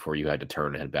spot before you had to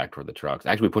turn and head back toward the trucks.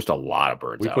 Actually, we pushed a lot of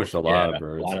birds. We pushed a lot of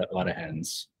birds. A lot of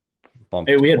hens.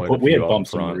 Bumped we had quite a few out bumped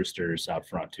in some front. roosters out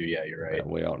front too. Yeah, you're right. Yeah,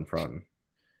 way out in front.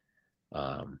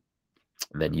 And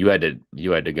then you had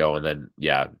to go, and then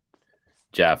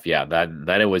Jeff,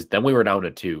 then we were down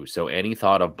to 2. So any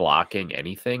thought of blocking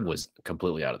anything was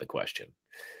completely out of the question.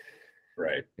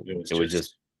 Right. It was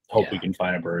just hope we can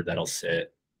find a bird that'll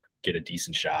sit, get a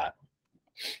decent shot.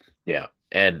 Yeah.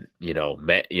 And we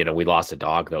lost a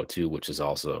dog though too, which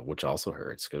also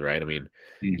hurts, because right. I mean,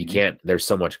 you can't. There's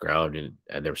so much ground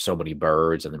and there's so many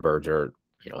birds, and the birds are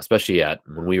especially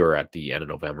when we were at the end of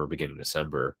November, beginning of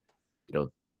December,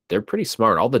 they're pretty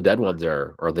smart. All the dead ones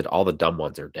all the dumb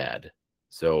ones are dead.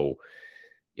 So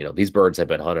these birds have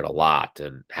been hunted a lot,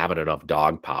 and having enough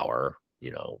dog power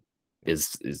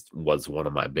was one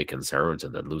of my big concerns.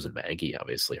 And then losing Maggie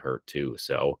obviously hurt too.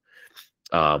 So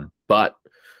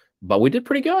but we did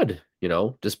pretty good,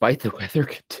 despite the weather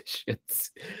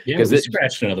conditions. Yeah, we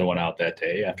scratched another one out that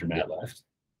day after Matt left.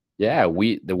 Yeah,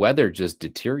 the weather just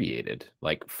deteriorated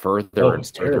like further. It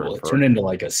was terrible. It turned into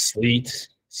like a sleet,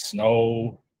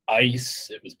 snow, ice.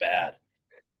 It was bad.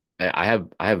 I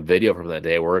have video from that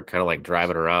day where we're kind of like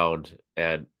driving around,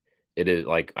 and it is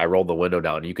like I rolled the window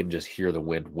down and you can just hear the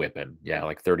wind whipping. Yeah,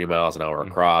 like 30 miles an hour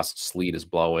across. Sleet is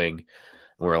blowing. And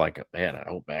we're like, man, I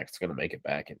hope Mac's gonna make it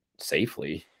back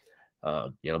safely.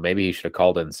 Maybe he should have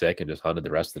called in sick and just hunted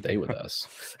the rest of the day with us.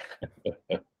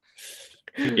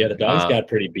 Yeah, the dogs got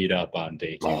pretty beat up on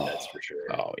day 2, that's for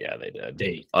sure. Oh yeah, they did.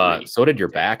 Day 3. So did your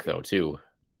back though too.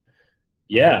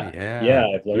 Yeah.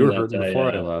 I've learned were hurting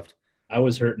before I left. I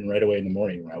was hurting right away in the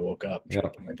morning when I woke up and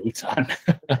put my boots on.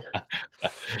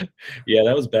 Yeah,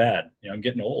 that was bad. I'm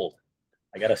getting old.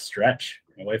 I got to stretch.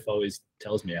 My wife always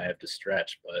tells me I have to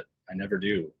stretch, but I never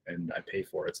do, and I pay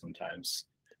for it sometimes.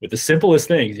 With the simplest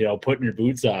things, putting your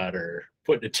boots on or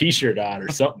putting a t-shirt on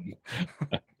or something.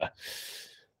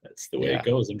 That's the way it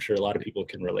goes. I'm sure a lot of people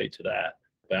can relate to that.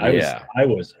 But I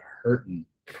was hurting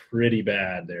pretty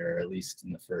bad there, at least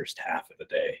in the first half of the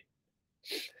day.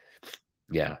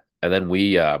 Yeah. And then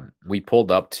we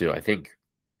pulled up to, I think,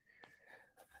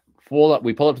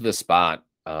 We pulled up to this spot.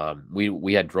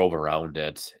 We had drove around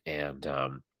it, and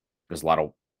there's a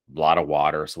lot of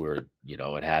water, so we were,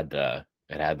 it had the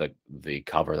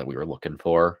cover that we were looking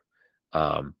for.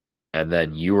 And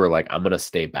then you were like, I'm gonna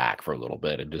stay back for a little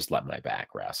bit and just let my back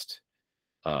rest.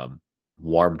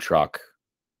 Warm truck,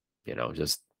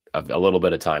 just a little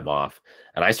bit of time off.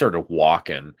 And I started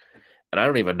walking, and I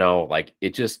don't even know, like,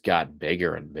 it just got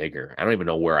bigger and bigger. I don't even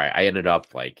know where I ended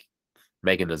up, like,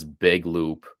 making this big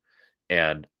loop,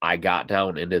 and I got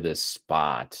down into this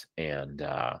spot, and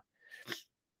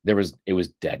it was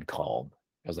dead calm.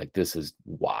 I was like, this is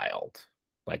wild,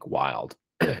 like wild.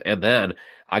 And then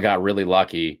I got really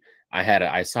lucky.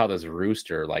 I saw this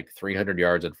rooster like 300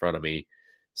 yards in front of me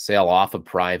sail off a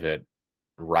private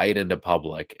right into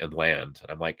public and land.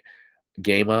 And I'm like,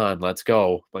 game on, let's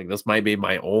go. Like, this might be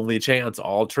my only chance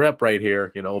all trip right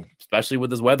here, especially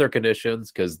with this weather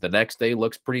conditions, because the next day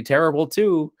looks pretty terrible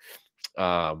too.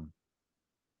 And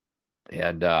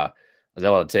I was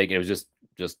able to take it. It was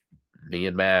just me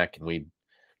and Mac, and we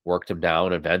worked him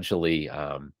down. Eventually,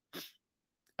 I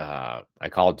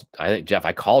think, Jeff,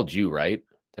 I called you, right?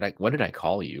 When did I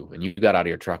call you? And you got out of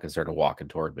your truck and started walking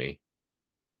toward me.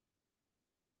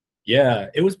 Yeah,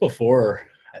 it was before.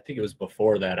 I think it was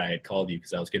before that I had called you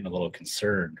because I was getting a little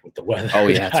concerned with the weather. Oh,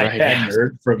 yeah, that's I right. hadn't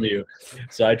heard from you.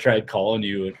 So I tried calling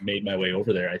you and made my way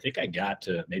over there. I think I got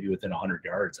to maybe within 100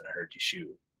 yards and I heard you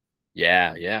shoot.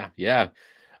 Yeah.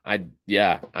 I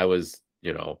was,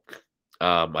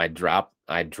 I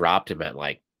dropped him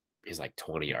at he's like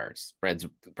 20 yards. Fred's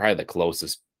probably the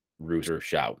closest rooster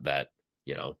shot that,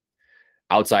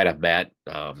 outside of Matt,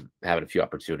 having a few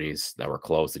opportunities that were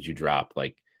close that you dropped,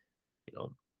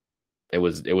 it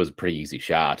was a pretty easy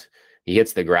shot. He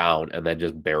hits the ground and then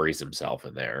just buries himself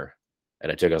in there.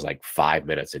 And it took us like 5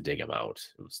 minutes to dig him out.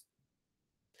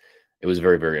 It was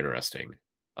very, very interesting.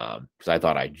 Because I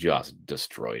thought I just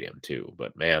destroyed him too.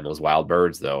 But man, those wild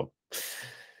birds though,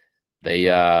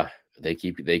 they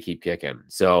keep kicking.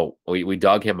 So we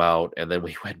dug him out, and then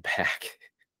we went back.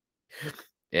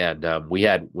 And we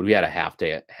had a half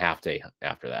day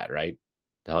after that, right?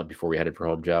 The hunt before we headed for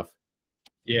home, Jeff.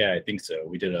 Yeah, I think so.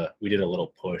 We did a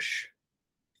little push.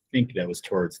 I think that was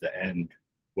towards the end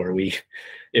where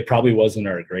it probably wasn't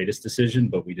our greatest decision,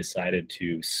 but we decided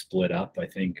to split up. I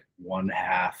think one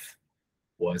half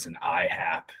was an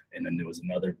IHAP, and then there was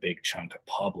another big chunk of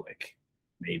public,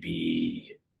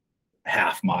 maybe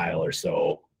half mile or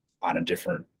so on a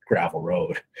different gravel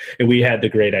road. And we had the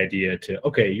great idea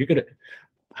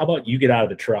how about you get out of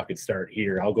the truck and start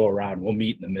here? I'll go around. We'll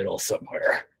meet in the middle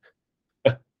somewhere.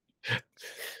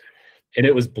 And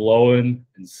it was blowing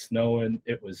and snowing.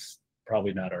 It was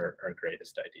probably not our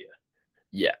greatest idea.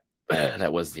 Yeah,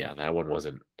 that one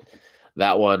wasn't.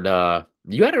 That one,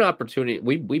 you had an opportunity.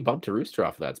 We bumped a rooster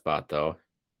off of that spot, though.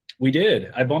 We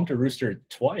did. I bumped a rooster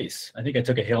twice. I think I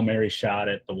took a Hail Mary shot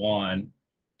at the one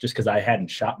just because I hadn't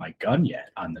shot my gun yet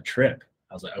on the trip.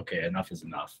 I was like, okay, enough is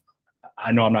enough.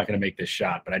 I know I'm not going to make this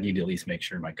shot, but I need to at least make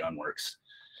sure my gun works.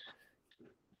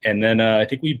 And then I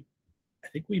think we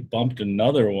bumped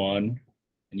another one,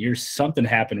 and something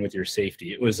happened with your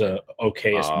safety. It was a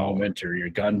okayest moment, or your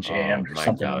gun jammed or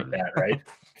something like that, right?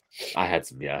 I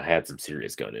had some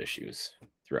serious gun issues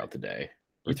throughout the day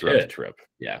or throughout the trip.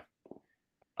 Yeah.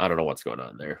 I don't know what's going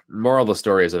on there. Moral of the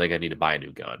story is I think I need to buy a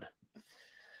new gun.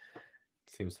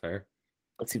 Seems fair.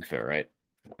 That seems fair, right?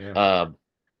 Yeah.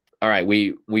 All right.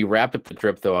 We wrapped up the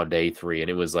trip though on day 3, and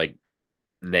it was like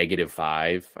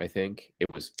 -5, I think. It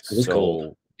was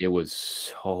cold. It was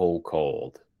so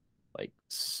cold. Like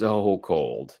so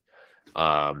cold.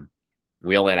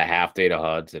 We only had a half day to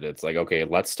hunt, and it's like, okay,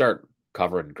 let's start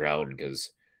covering ground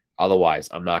because otherwise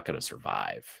I'm not going to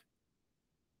survive.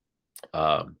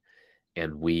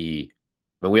 And when we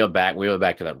went back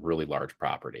to that really large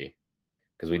property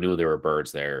because we knew there were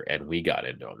birds there, and we got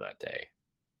into them that day.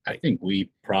 I think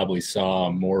we probably saw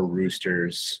more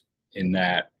roosters in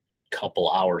that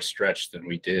couple hour stretch than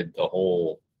we did the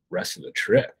whole rest of the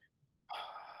trip.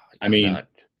 I mean,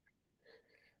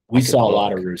 we saw a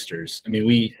lot of roosters. I mean,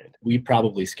 we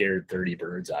probably scared 30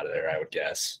 birds out of there, I would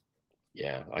guess.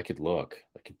 Yeah, I could look.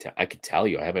 I could tell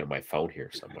you. I have it on my phone here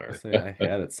somewhere. I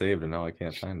had it saved, and now I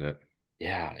can't find it.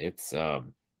 Yeah, it's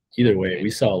either way,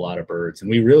 we saw a lot of birds, and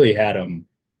we really had them.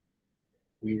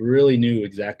 We really knew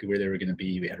exactly where they were going to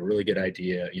be. We had a really good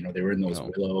idea. They were in those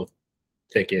willow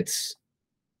thickets,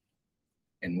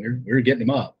 and we were getting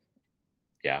them up.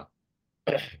 Yeah.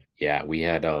 Yeah, we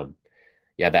had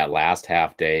that last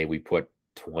half day we put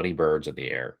 20 birds in the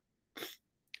air.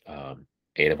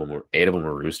 8 of them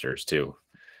were roosters too.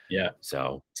 Yeah.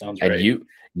 So Sounds and right. you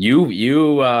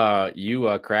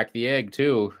cracked the egg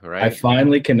too, I right?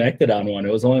 finally connected on one.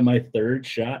 It was only my third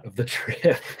shot of the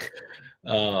trip.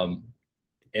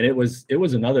 And it was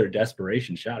another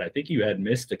desperation shot. I think you had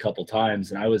missed a couple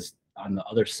times, and I was on the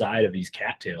other side of these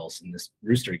cattails, and this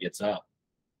rooster gets up,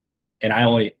 and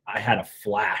I had a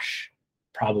flash,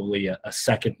 probably a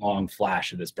second long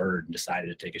flash of this bird, and decided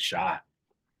to take a shot.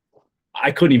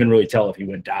 I couldn't even really tell if he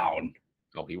went down.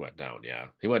 Oh, he went down. Yeah,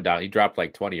 he went down. He dropped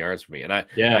like 20 yards from me, and I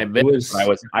It missed. was. I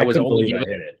was couldn't only believe I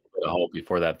giving hit it. a hope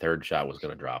before that third shot was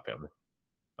going to drop him.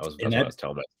 That's what I was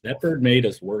telling myself. That bird made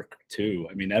us work too.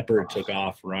 I mean, that bird took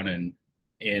off running,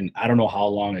 and I don't know how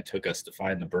long it took us to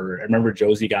find the bird. I remember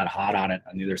Josie got hot on it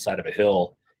on the other side of a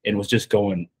hill and was just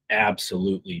going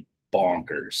absolutely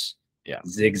bonkers. Yeah,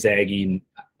 zigzagging.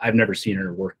 I've never seen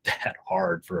her work that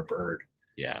hard for a bird.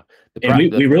 Yeah, and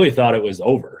we really thought it was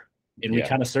over, and we Yeah.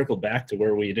 kind of circled back to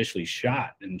where we initially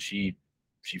shot, and she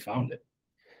found it.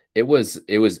 It was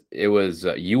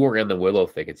you were in the willow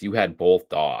thickets. You had both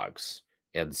dogs.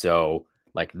 And so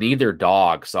like neither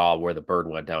dog saw where the bird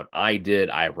went down. I did.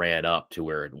 I ran up to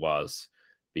where it was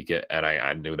and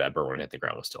I knew that bird when it hit the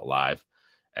ground was still alive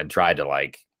and tried to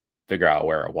like figure out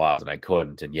where it was, and I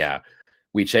couldn't. And yeah,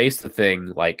 we chased the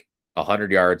thing like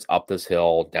 100 yards up this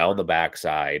hill, down the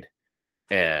backside.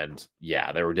 And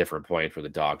yeah, there were different points where the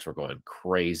dogs were going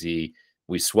crazy.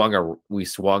 We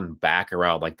swung back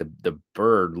around, like the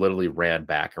bird literally ran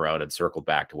back around and circled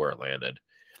back to where it landed.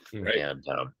 Right. And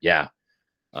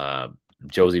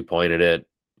Josie pointed it,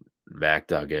 Mac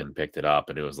dug in, picked it up,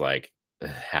 and it was like,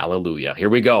 hallelujah, here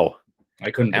we go.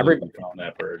 I couldn't believe we found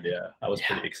that bird. Yeah, I was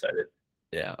pretty excited.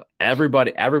 Yeah,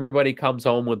 everybody comes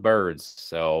home with birds,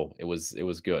 so it was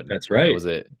good. That's right. It was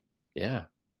that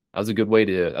was a good way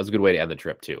to end the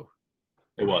trip too.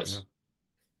 It was.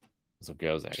 So it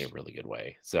goes actually a really good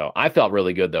way. So I felt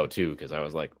really good though too, because I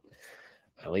was like,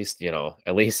 at least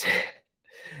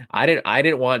I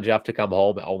didn't want Jeff to come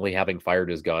home only having fired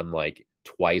his gun like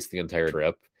twice the entire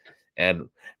trip, and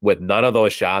with none of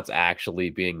those shots actually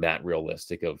being that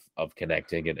realistic of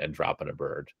connecting and dropping a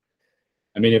bird.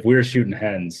 I mean, if we were shooting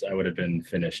hens, I would have been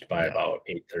finished by about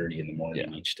 8:30 in the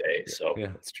morning each day. So yeah,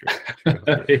 that's true.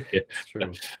 It's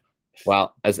true.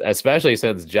 Well, especially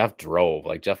since Jeff drove,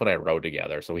 like Jeff and I rode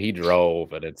together, so he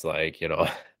drove, and it's like,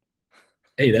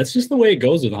 hey, that's just the way it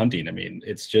goes with hunting. I mean,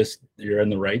 it's just you're in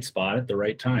the right spot at the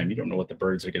right time. You don't know what the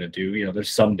birds are going to do.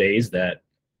 There's some days that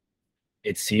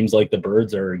it seems like the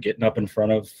birds are getting up in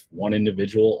front of one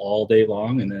individual all day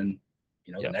long, and then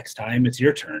the next time it's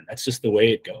your turn. That's just the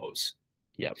way it goes.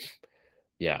 Yep.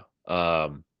 Yeah.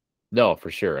 No, for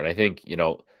sure. And I think,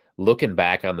 looking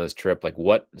back on this trip, like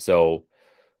so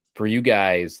for you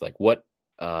guys, like what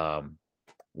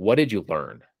did you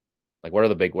learn? Like what are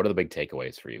the big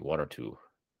takeaways for you? One or two?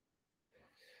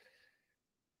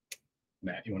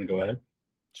 Matt, you want to go ahead?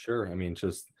 Sure. I mean,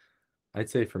 I'd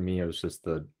say for me, it was just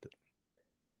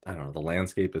I don't know, the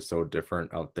landscape is so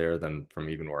different out there than from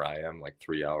even where I am, like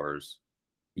 3 hours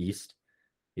east,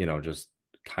 just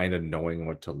kind of knowing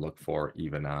what to look for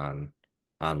even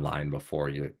online before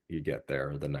you get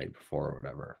there, or the night before or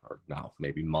whatever, or now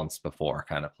maybe months before,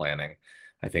 kind of planning.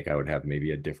 I think I would have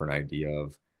maybe a different idea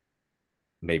of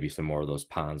maybe some more of those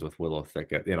ponds with willow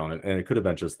thicket, and it could have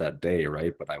been just that day,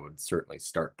 right? But I would certainly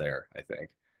start there, I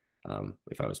think,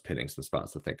 if I was pitting some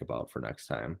spots to think about for next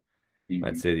time. Mm-hmm.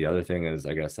 I'd say the other thing is,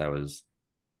 I guess I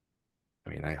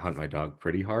hunt my dog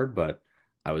pretty hard, but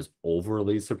I was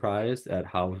overly surprised at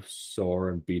how sore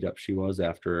and beat up she was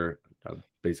after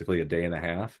basically a day and a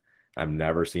half. I've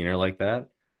never seen her like that.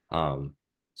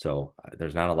 So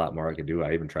there's not a lot more I could do.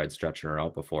 I even tried stretching her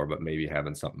out before, but maybe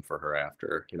having something for her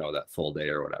after, that full day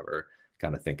or whatever,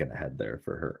 kind of thinking ahead there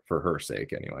for her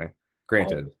sake anyway.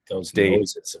 Granted, those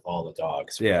noses of all the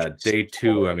dogs. Yeah, day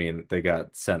 2, I mean, they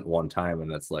got sent one time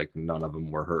and that's like none of them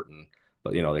were hurting,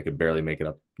 but they could barely make it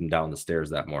up and down the stairs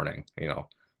that morning,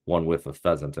 one whiff of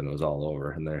pheasant and it was all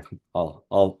over, and they're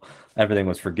everything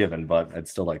was forgiven, but I'd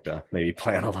still like to maybe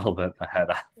plan a little bit ahead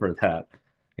for that,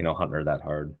 hunting her that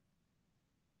hard.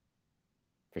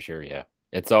 For sure. Yeah.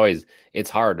 It's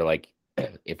hard to like,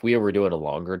 if we were doing a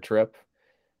longer trip,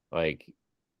 like,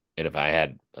 and if I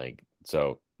had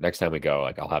so next time we go,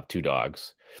 like I'll have 2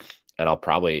 dogs, and I'll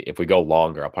probably, if we go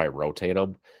longer, I'll probably rotate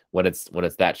them. When it's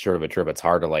that short of a trip, it's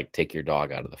hard to like take your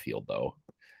dog out of the field though.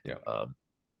 Yeah.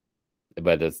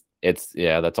 But that's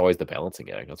always the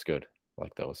balancing act. That's good. I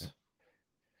like those.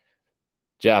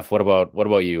 Jeff, what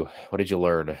about you? What did you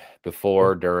learn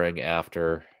before, during,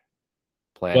 after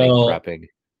planning, prepping?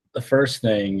 The first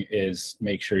thing is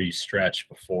make sure you stretch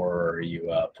before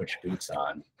you put your boots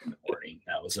on in the morning.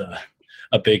 That was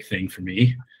a big thing for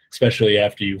me. especially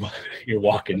after you're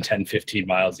walking 10, 15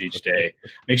 miles each day.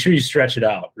 Make sure you stretch it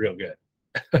out real good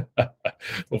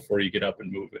before you get up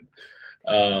and moving.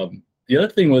 The other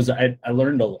thing was I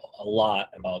learned a lot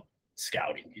about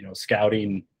scouting,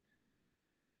 scouting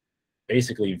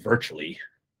basically virtually.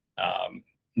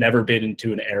 Never been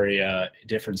into an area,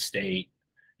 different state.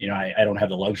 I don't have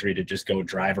the luxury to just go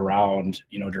drive around,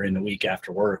 during the week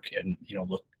after work and,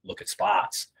 look at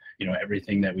spots.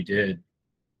 Everything that we did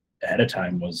ahead of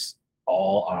time was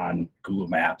all on Google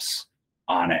Maps,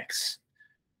 Onyx.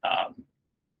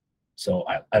 So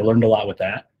I learned a lot with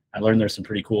that. I learned there's some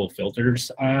pretty cool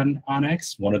filters on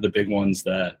Onyx. One of the big ones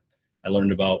that I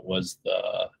learned about was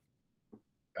the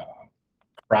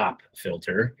crop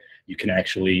filter. You can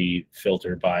actually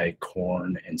filter by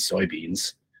corn and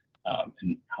soybeans.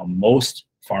 And how most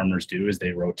farmers do is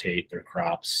they rotate their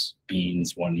crops,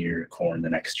 beans one year, corn the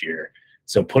next year.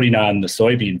 So putting on the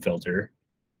soybean filter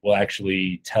will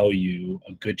actually tell you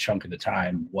a good chunk of the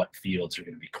time what fields are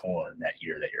going to be corn that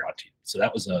year that you're hunting. So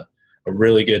that was a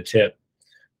really good tip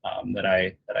that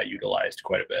I utilized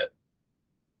quite a bit.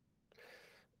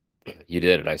 You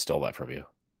did, and I stole that from you.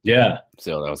 Yeah.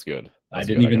 So that was good. I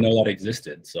didn't even know that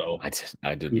existed. So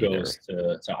I didn't kudos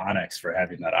to Onyx for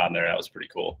having that on there. That was pretty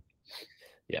cool.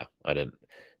 Yeah, I didn't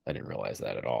realize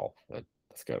that at all. But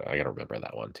that's good. I got to remember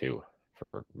that one too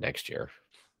for next year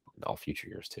and all future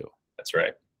years too. That's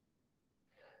right.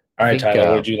 All right, Tyler,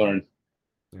 what did you learn?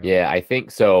 Yeah, I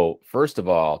think so. First of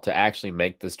all, to actually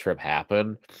make this trip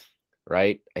happen,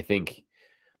 right? I think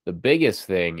the biggest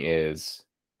thing is,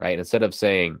 right, instead of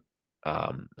saying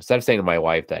to my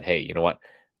wife that, hey, you know what,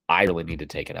 I really need to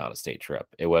take an out-of-state trip.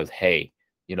 It was, hey,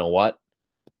 you know what,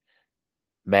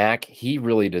 Mac, he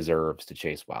really deserves to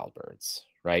chase wild birds,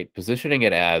 right? Positioning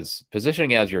as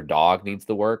your dog needs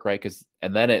the work, right? Because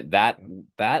and then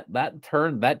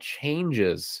that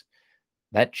changed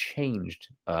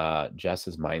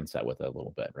Jess's mindset with it a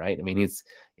little bit, right? I mean, he's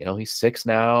 6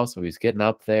 now, so he's getting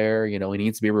up there. He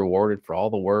needs to be rewarded for all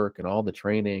the work and all the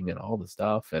training and all the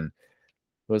stuff. And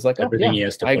it was like everything he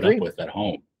has to put up with at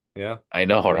home. Yeah, I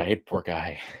know, right? Poor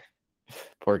guy.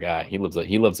 He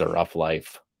lives a rough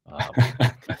life.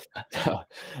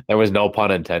 There was no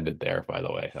pun intended there, by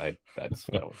the way. That was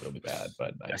really bad,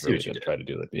 but I really should try to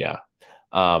do that. Yeah.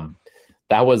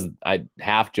 That was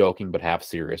half joking but half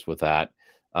serious with that.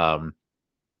 I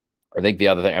think the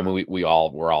other thing, I mean, we're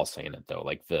all saying it though,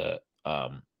 like the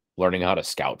learning how to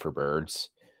scout for birds,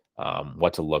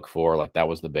 what to look for, like that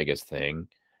was the biggest thing.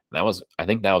 And I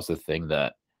think that was the thing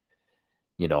that,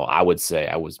 I would say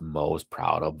I was most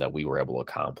proud of that we were able to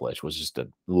accomplish, was just to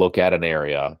look at an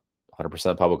area,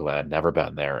 100% public land, never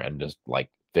been there, and just like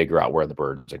figure out where the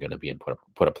birds are going to be and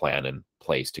put a plan in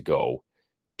place to go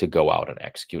out and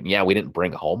execute. And yeah, we didn't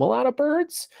bring home a lot of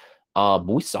birds. But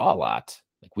we saw a lot.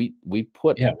 Like we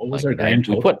put, what was our grand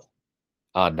total? We put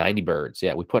 90 birds.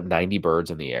 Yeah, we put 90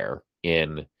 birds in the air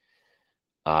in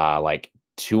like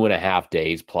 2.5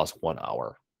 days plus 1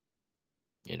 hour.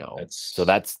 So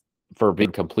that's for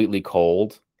being completely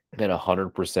cold and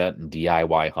 100%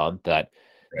 DIY hunt that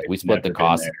we split the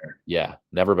cost. Yeah,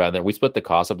 never been there. We split the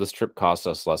cost of this trip, cost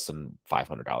us less than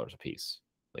 $500 a piece.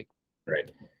 Like, right.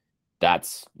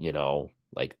 That's,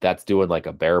 like that's doing like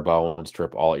a bare bones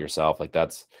trip all at yourself. Like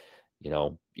that's,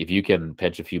 if you can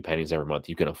pinch a few pennies every month,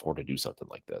 you can afford to do something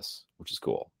like this, which is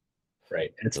cool.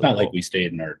 Right. And it's really not like we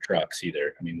stayed in our trucks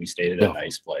either. I mean, we stayed at a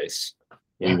nice place.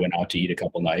 We went out to eat a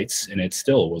couple nights, and it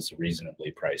still was reasonably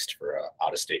priced for a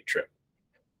out-of-state trip.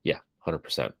 Yeah,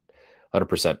 100%.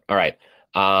 All right.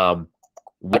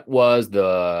 What was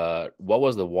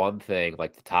the one thing,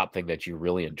 like the top thing that you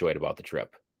really enjoyed about the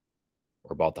trip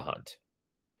or about the hunt?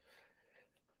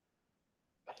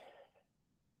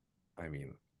 I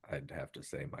mean, I'd have to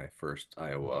say my first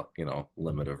Iowa,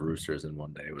 limit of roosters in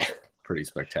one day was pretty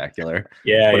spectacular.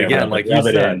 Yeah, but again, like you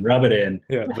said, rub it in.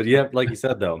 Yeah, but yeah, like you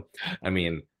said though, I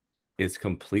mean, it's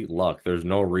complete luck. There's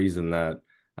no reason that.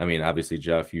 I mean, obviously,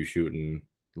 Jeff, you shooting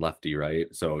lefty,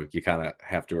 right? So you kind of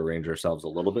have to arrange ourselves a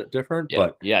little bit different. Yeah,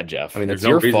 but yeah, Jeff. I mean, there's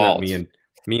no reason that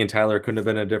me and Tyler couldn't have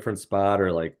been in a different spot,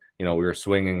 or like we were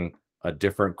swinging a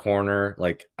different corner.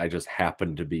 Like I just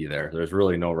happened to be there. There's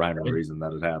really no rhyme or reason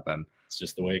that it happened. It's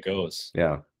just the way it goes.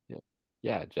 Yeah.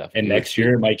 Yeah, Jeff. And next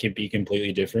year it might be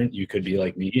completely different. You could be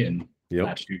like me and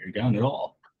not shoot your gun at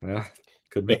all. Yeah,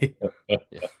 could be.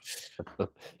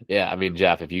 Yeah, I mean,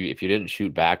 Jeff, if you didn't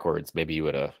shoot backwards, maybe you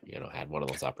would have had one of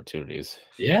those opportunities.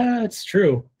 Yeah, it's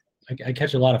true. I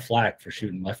catch a lot of flack for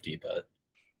shooting lefty, but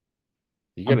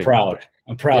I'm proud.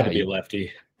 I'm proud to be a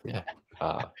lefty. Yeah.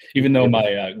 Even though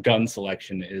my gun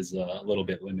selection is a little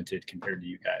bit limited compared to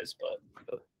you guys, but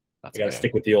I got to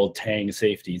stick with the old Tang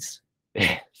safeties.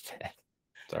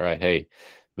 It's all right. Hey,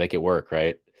 make it work,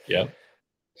 right? Yep.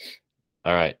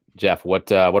 All right, Jeff.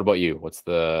 What about you? What's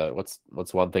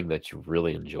one thing that you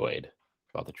really enjoyed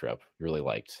about the trip? You really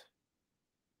liked?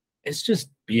 It's just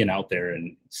being out there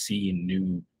and seeing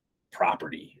new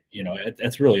property.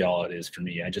 That's really all it is for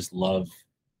me. I just love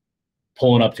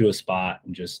pulling up to a spot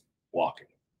and just walking,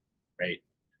 right?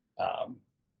 Um,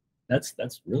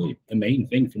 that's really the main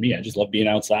thing for me. I just love being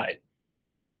outside.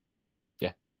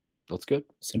 Yeah, that's good.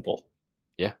 Simple.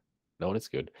 Yeah, no, it's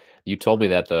good. You told me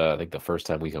that I think the first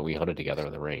time we hunted together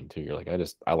in the rain too. You're like,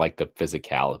 I like the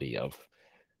physicality of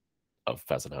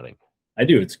pheasant hunting. I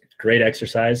do. It's great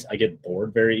exercise. I get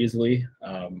bored very easily,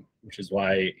 which is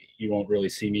why you won't really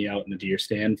see me out in the deer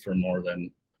stand for more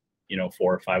than 4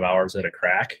 or 5 hours at a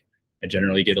crack. I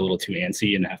generally get a little too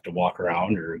antsy and have to walk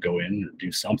around or go in or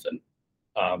do something,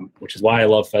 which is why I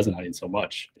love pheasant hunting so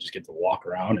much. I just get to walk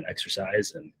around and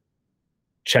exercise and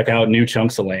check out new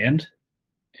chunks of land.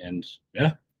 And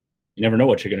yeah, you never know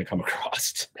what you're going to come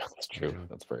across. That's true.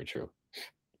 That's very true.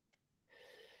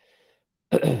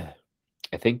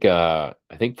 I think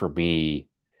for me,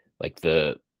 like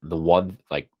the one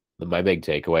like my big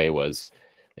takeaway was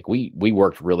like we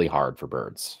worked really hard for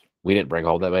birds. We didn't bring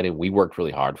home that many. We worked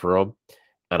really hard for them,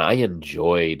 and I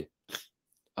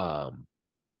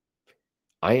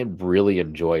really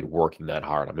enjoyed working that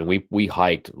hard. I mean, we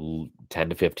hiked 10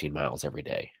 to 15 miles every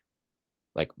day.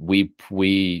 Like we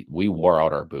wore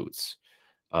out our boots,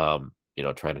 trying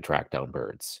to track down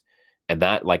birds, and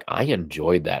that like I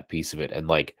enjoyed that piece of it, and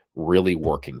like really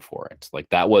working for it. Like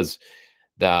that was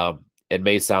the. It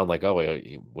may sound like, oh,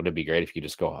 wouldn't it be great if you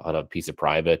just go on a piece of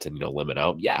private and limit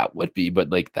out? Yeah, it would be, but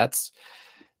like that's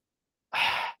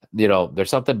there's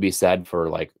something to be said for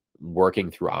like working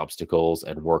through obstacles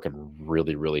and working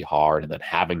really, really hard, and then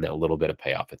having that little bit of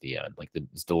payoff at the end, like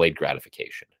it's delayed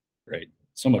gratification. Right.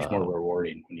 So much more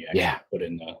rewarding when you actually put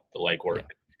in the legwork.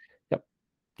 Yeah.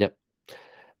 Yep.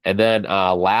 And then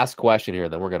last question here,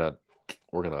 and then we're gonna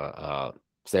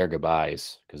say our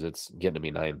goodbyes because it's getting to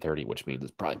be 9:30, which means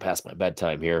it's probably past my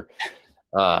bedtime here.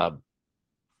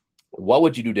 What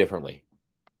would you do differently?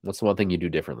 What's the one thing you do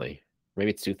differently?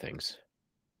 Maybe it's two things.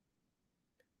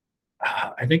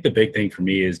 I think the big thing for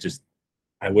me is just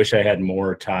I wish I had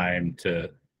more time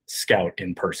to scout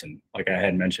in person. Like I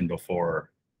had mentioned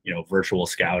before, virtual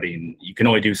scouting, you can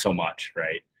only do so much,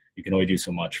 right? You can only do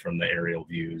so much from the aerial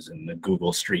views and the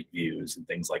Google Street views and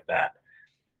things like that.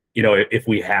 If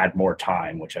we had more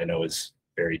time, which I know is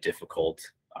very difficult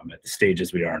at the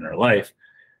stages we are in our life,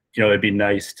 it'd be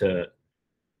nice to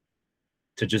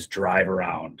just drive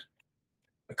around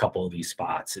a couple of these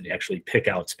spots and actually pick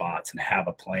out spots and have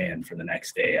a plan for the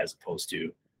next day, as opposed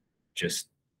to just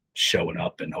showing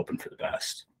up and hoping for the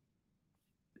best.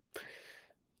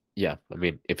 Yeah, I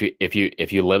mean,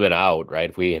 if you limit out, right?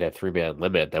 If we had a 3-man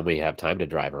limit, then we have time to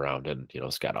drive around and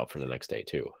scout out for the next day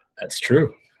too. That's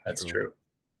true. That's true.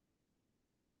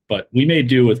 But we made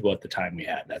do with what the time we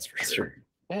had. That's for sure.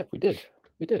 Yeah, we did.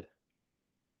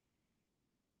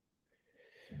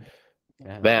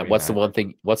 Yeah, Matt, what's the one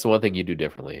thing you do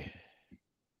differently?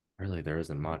 Really, there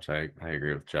isn't much. I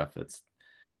agree with Jeff. It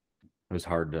was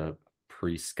hard to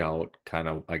pre-scout kind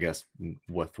of, I guess,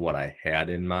 with what I had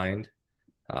in mind.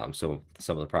 So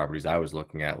some of the properties I was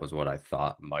looking at was what I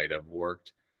thought might have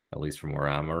worked, at least from where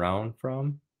I'm around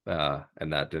from.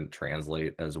 And that didn't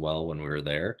translate as well when we were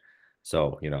there.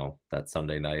 So, that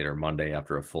Sunday night or Monday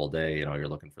after a full day, you're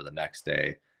looking for the next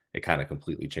day. It kind of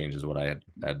completely changes what I had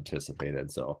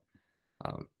anticipated. So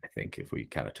I think if we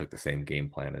kind of took the same game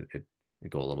plan, it'd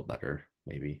go a little better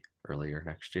maybe earlier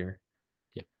next year.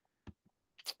 Yeah. I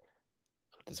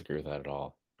don't disagree with that at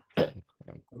all. What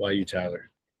about you, Tyler?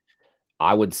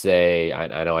 I would say,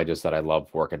 I know I just said I love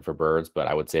working for birds, but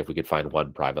I would say if we could find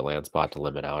one private land spot to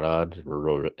limit out on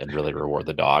and really reward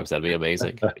the dogs, that'd be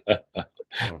amazing.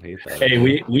 I don't hate that. Hey,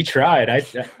 we tried.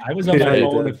 I was on my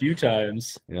phone a few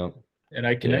times. Yep. And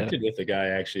I connected with the guy,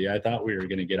 actually. I thought we were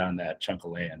going to get on that chunk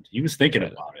of land. He was thinking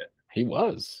about it. He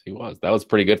was. That was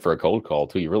pretty good for a cold call,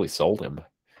 too. You really sold him.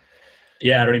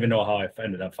 Yeah, I don't even know how I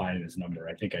ended up finding his number.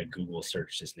 I think I Google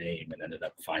searched his name and ended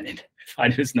up finding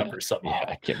his number somehow. Yeah,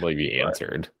 I can't believe he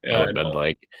answered. Yeah, would have been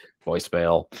like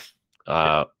voicemail.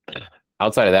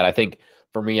 Outside of that, I think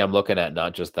for me, I'm looking at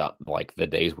not just the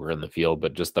days we're in the field,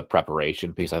 but just the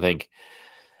preparation piece. I think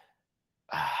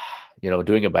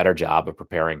doing a better job of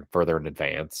preparing further in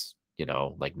advance,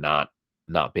 like not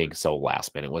being so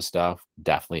last minute with stuff,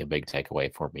 definitely a big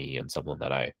takeaway for me and something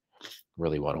that I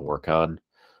really want to work on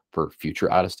for future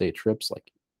out-of-state trips.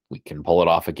 Like we can pull it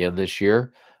off again this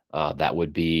year. That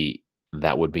would be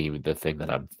the thing that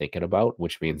I'm thinking about,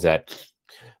 which means that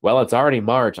Well, it's already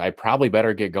March. I probably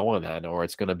better get going then, or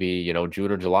it's going to be,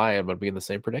 June or July. I'm going to be in the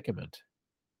same predicament.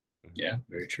 Yeah,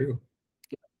 very true.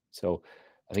 So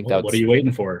I think Well, what are you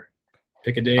waiting for?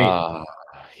 Pick a date. Yeah.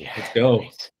 Let's go.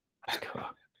 Right. Let's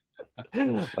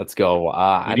go. Let's go. We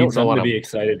I need don't know something what to be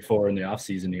excited for in the off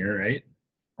season here, right?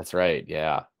 That's right.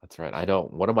 Yeah, that's right.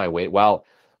 What am I wait? Well,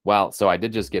 so I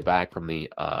did just get back from the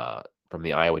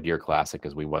Iowa Deer Classic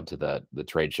because we went to the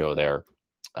trade show there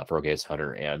for Ocase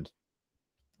Hunter and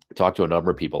talked to a number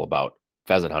of people about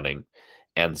pheasant hunting.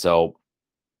 And so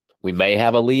we may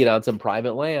have a lead on some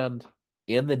private land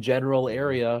in the general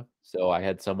area. So I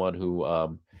had someone who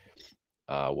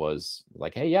was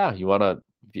like, hey, yeah, you want to,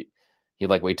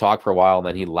 we talked for a while and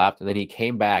then he left and then he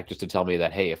came back just to tell me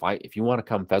that, hey, if you want to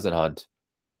come pheasant hunt,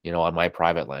 on my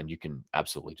private land, you can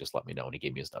absolutely just let me know. And he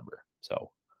gave me his number. So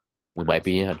we might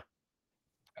be in.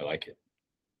 I like it.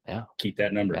 Yeah. Keep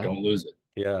that number. Yeah. Don't lose it.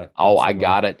 Yeah. Oh, I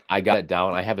got it. I got it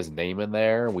down. I have his name in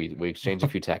there. We exchanged a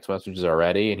few text messages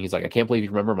already. And he's like, I can't believe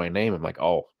you remember my name. I'm like,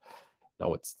 oh,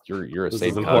 no, you're a This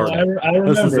safe is contact. important. I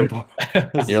remember. This is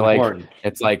important. This is You're like, important.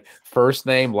 it's like first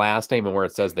name, last name, and where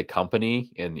it says the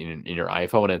company in your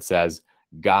iPhone, it says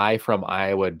guy from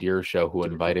Iowa Deer Show who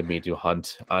invited me to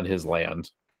hunt on his land.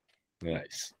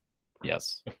 Nice.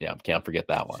 Yes. Yeah. Can't forget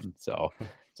that one. So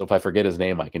if I forget his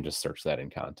name, I can just search that in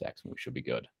context and we should be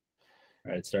good.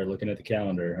 All right. Start looking at the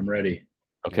calendar. I'm ready.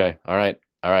 Okay. All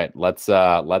right. Let's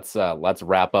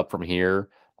wrap up from here.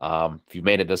 If you've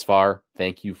made it this far,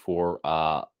 thank you for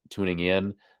tuning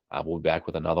in. We'll be back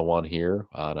with another one here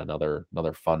on another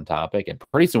fun topic. And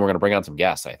pretty soon we're going to bring on some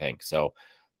guests, I think. So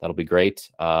that'll be great.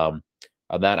 On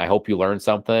that, I hope you learned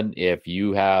something. If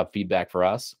you have feedback for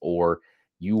us or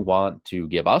you want to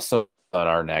give us some on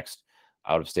our next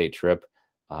out-of-state trip,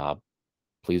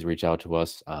 please reach out to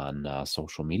us on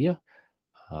social media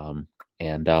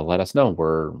and let us know.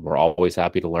 We're always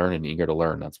happy to learn and eager to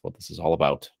learn. That's what this is all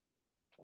about.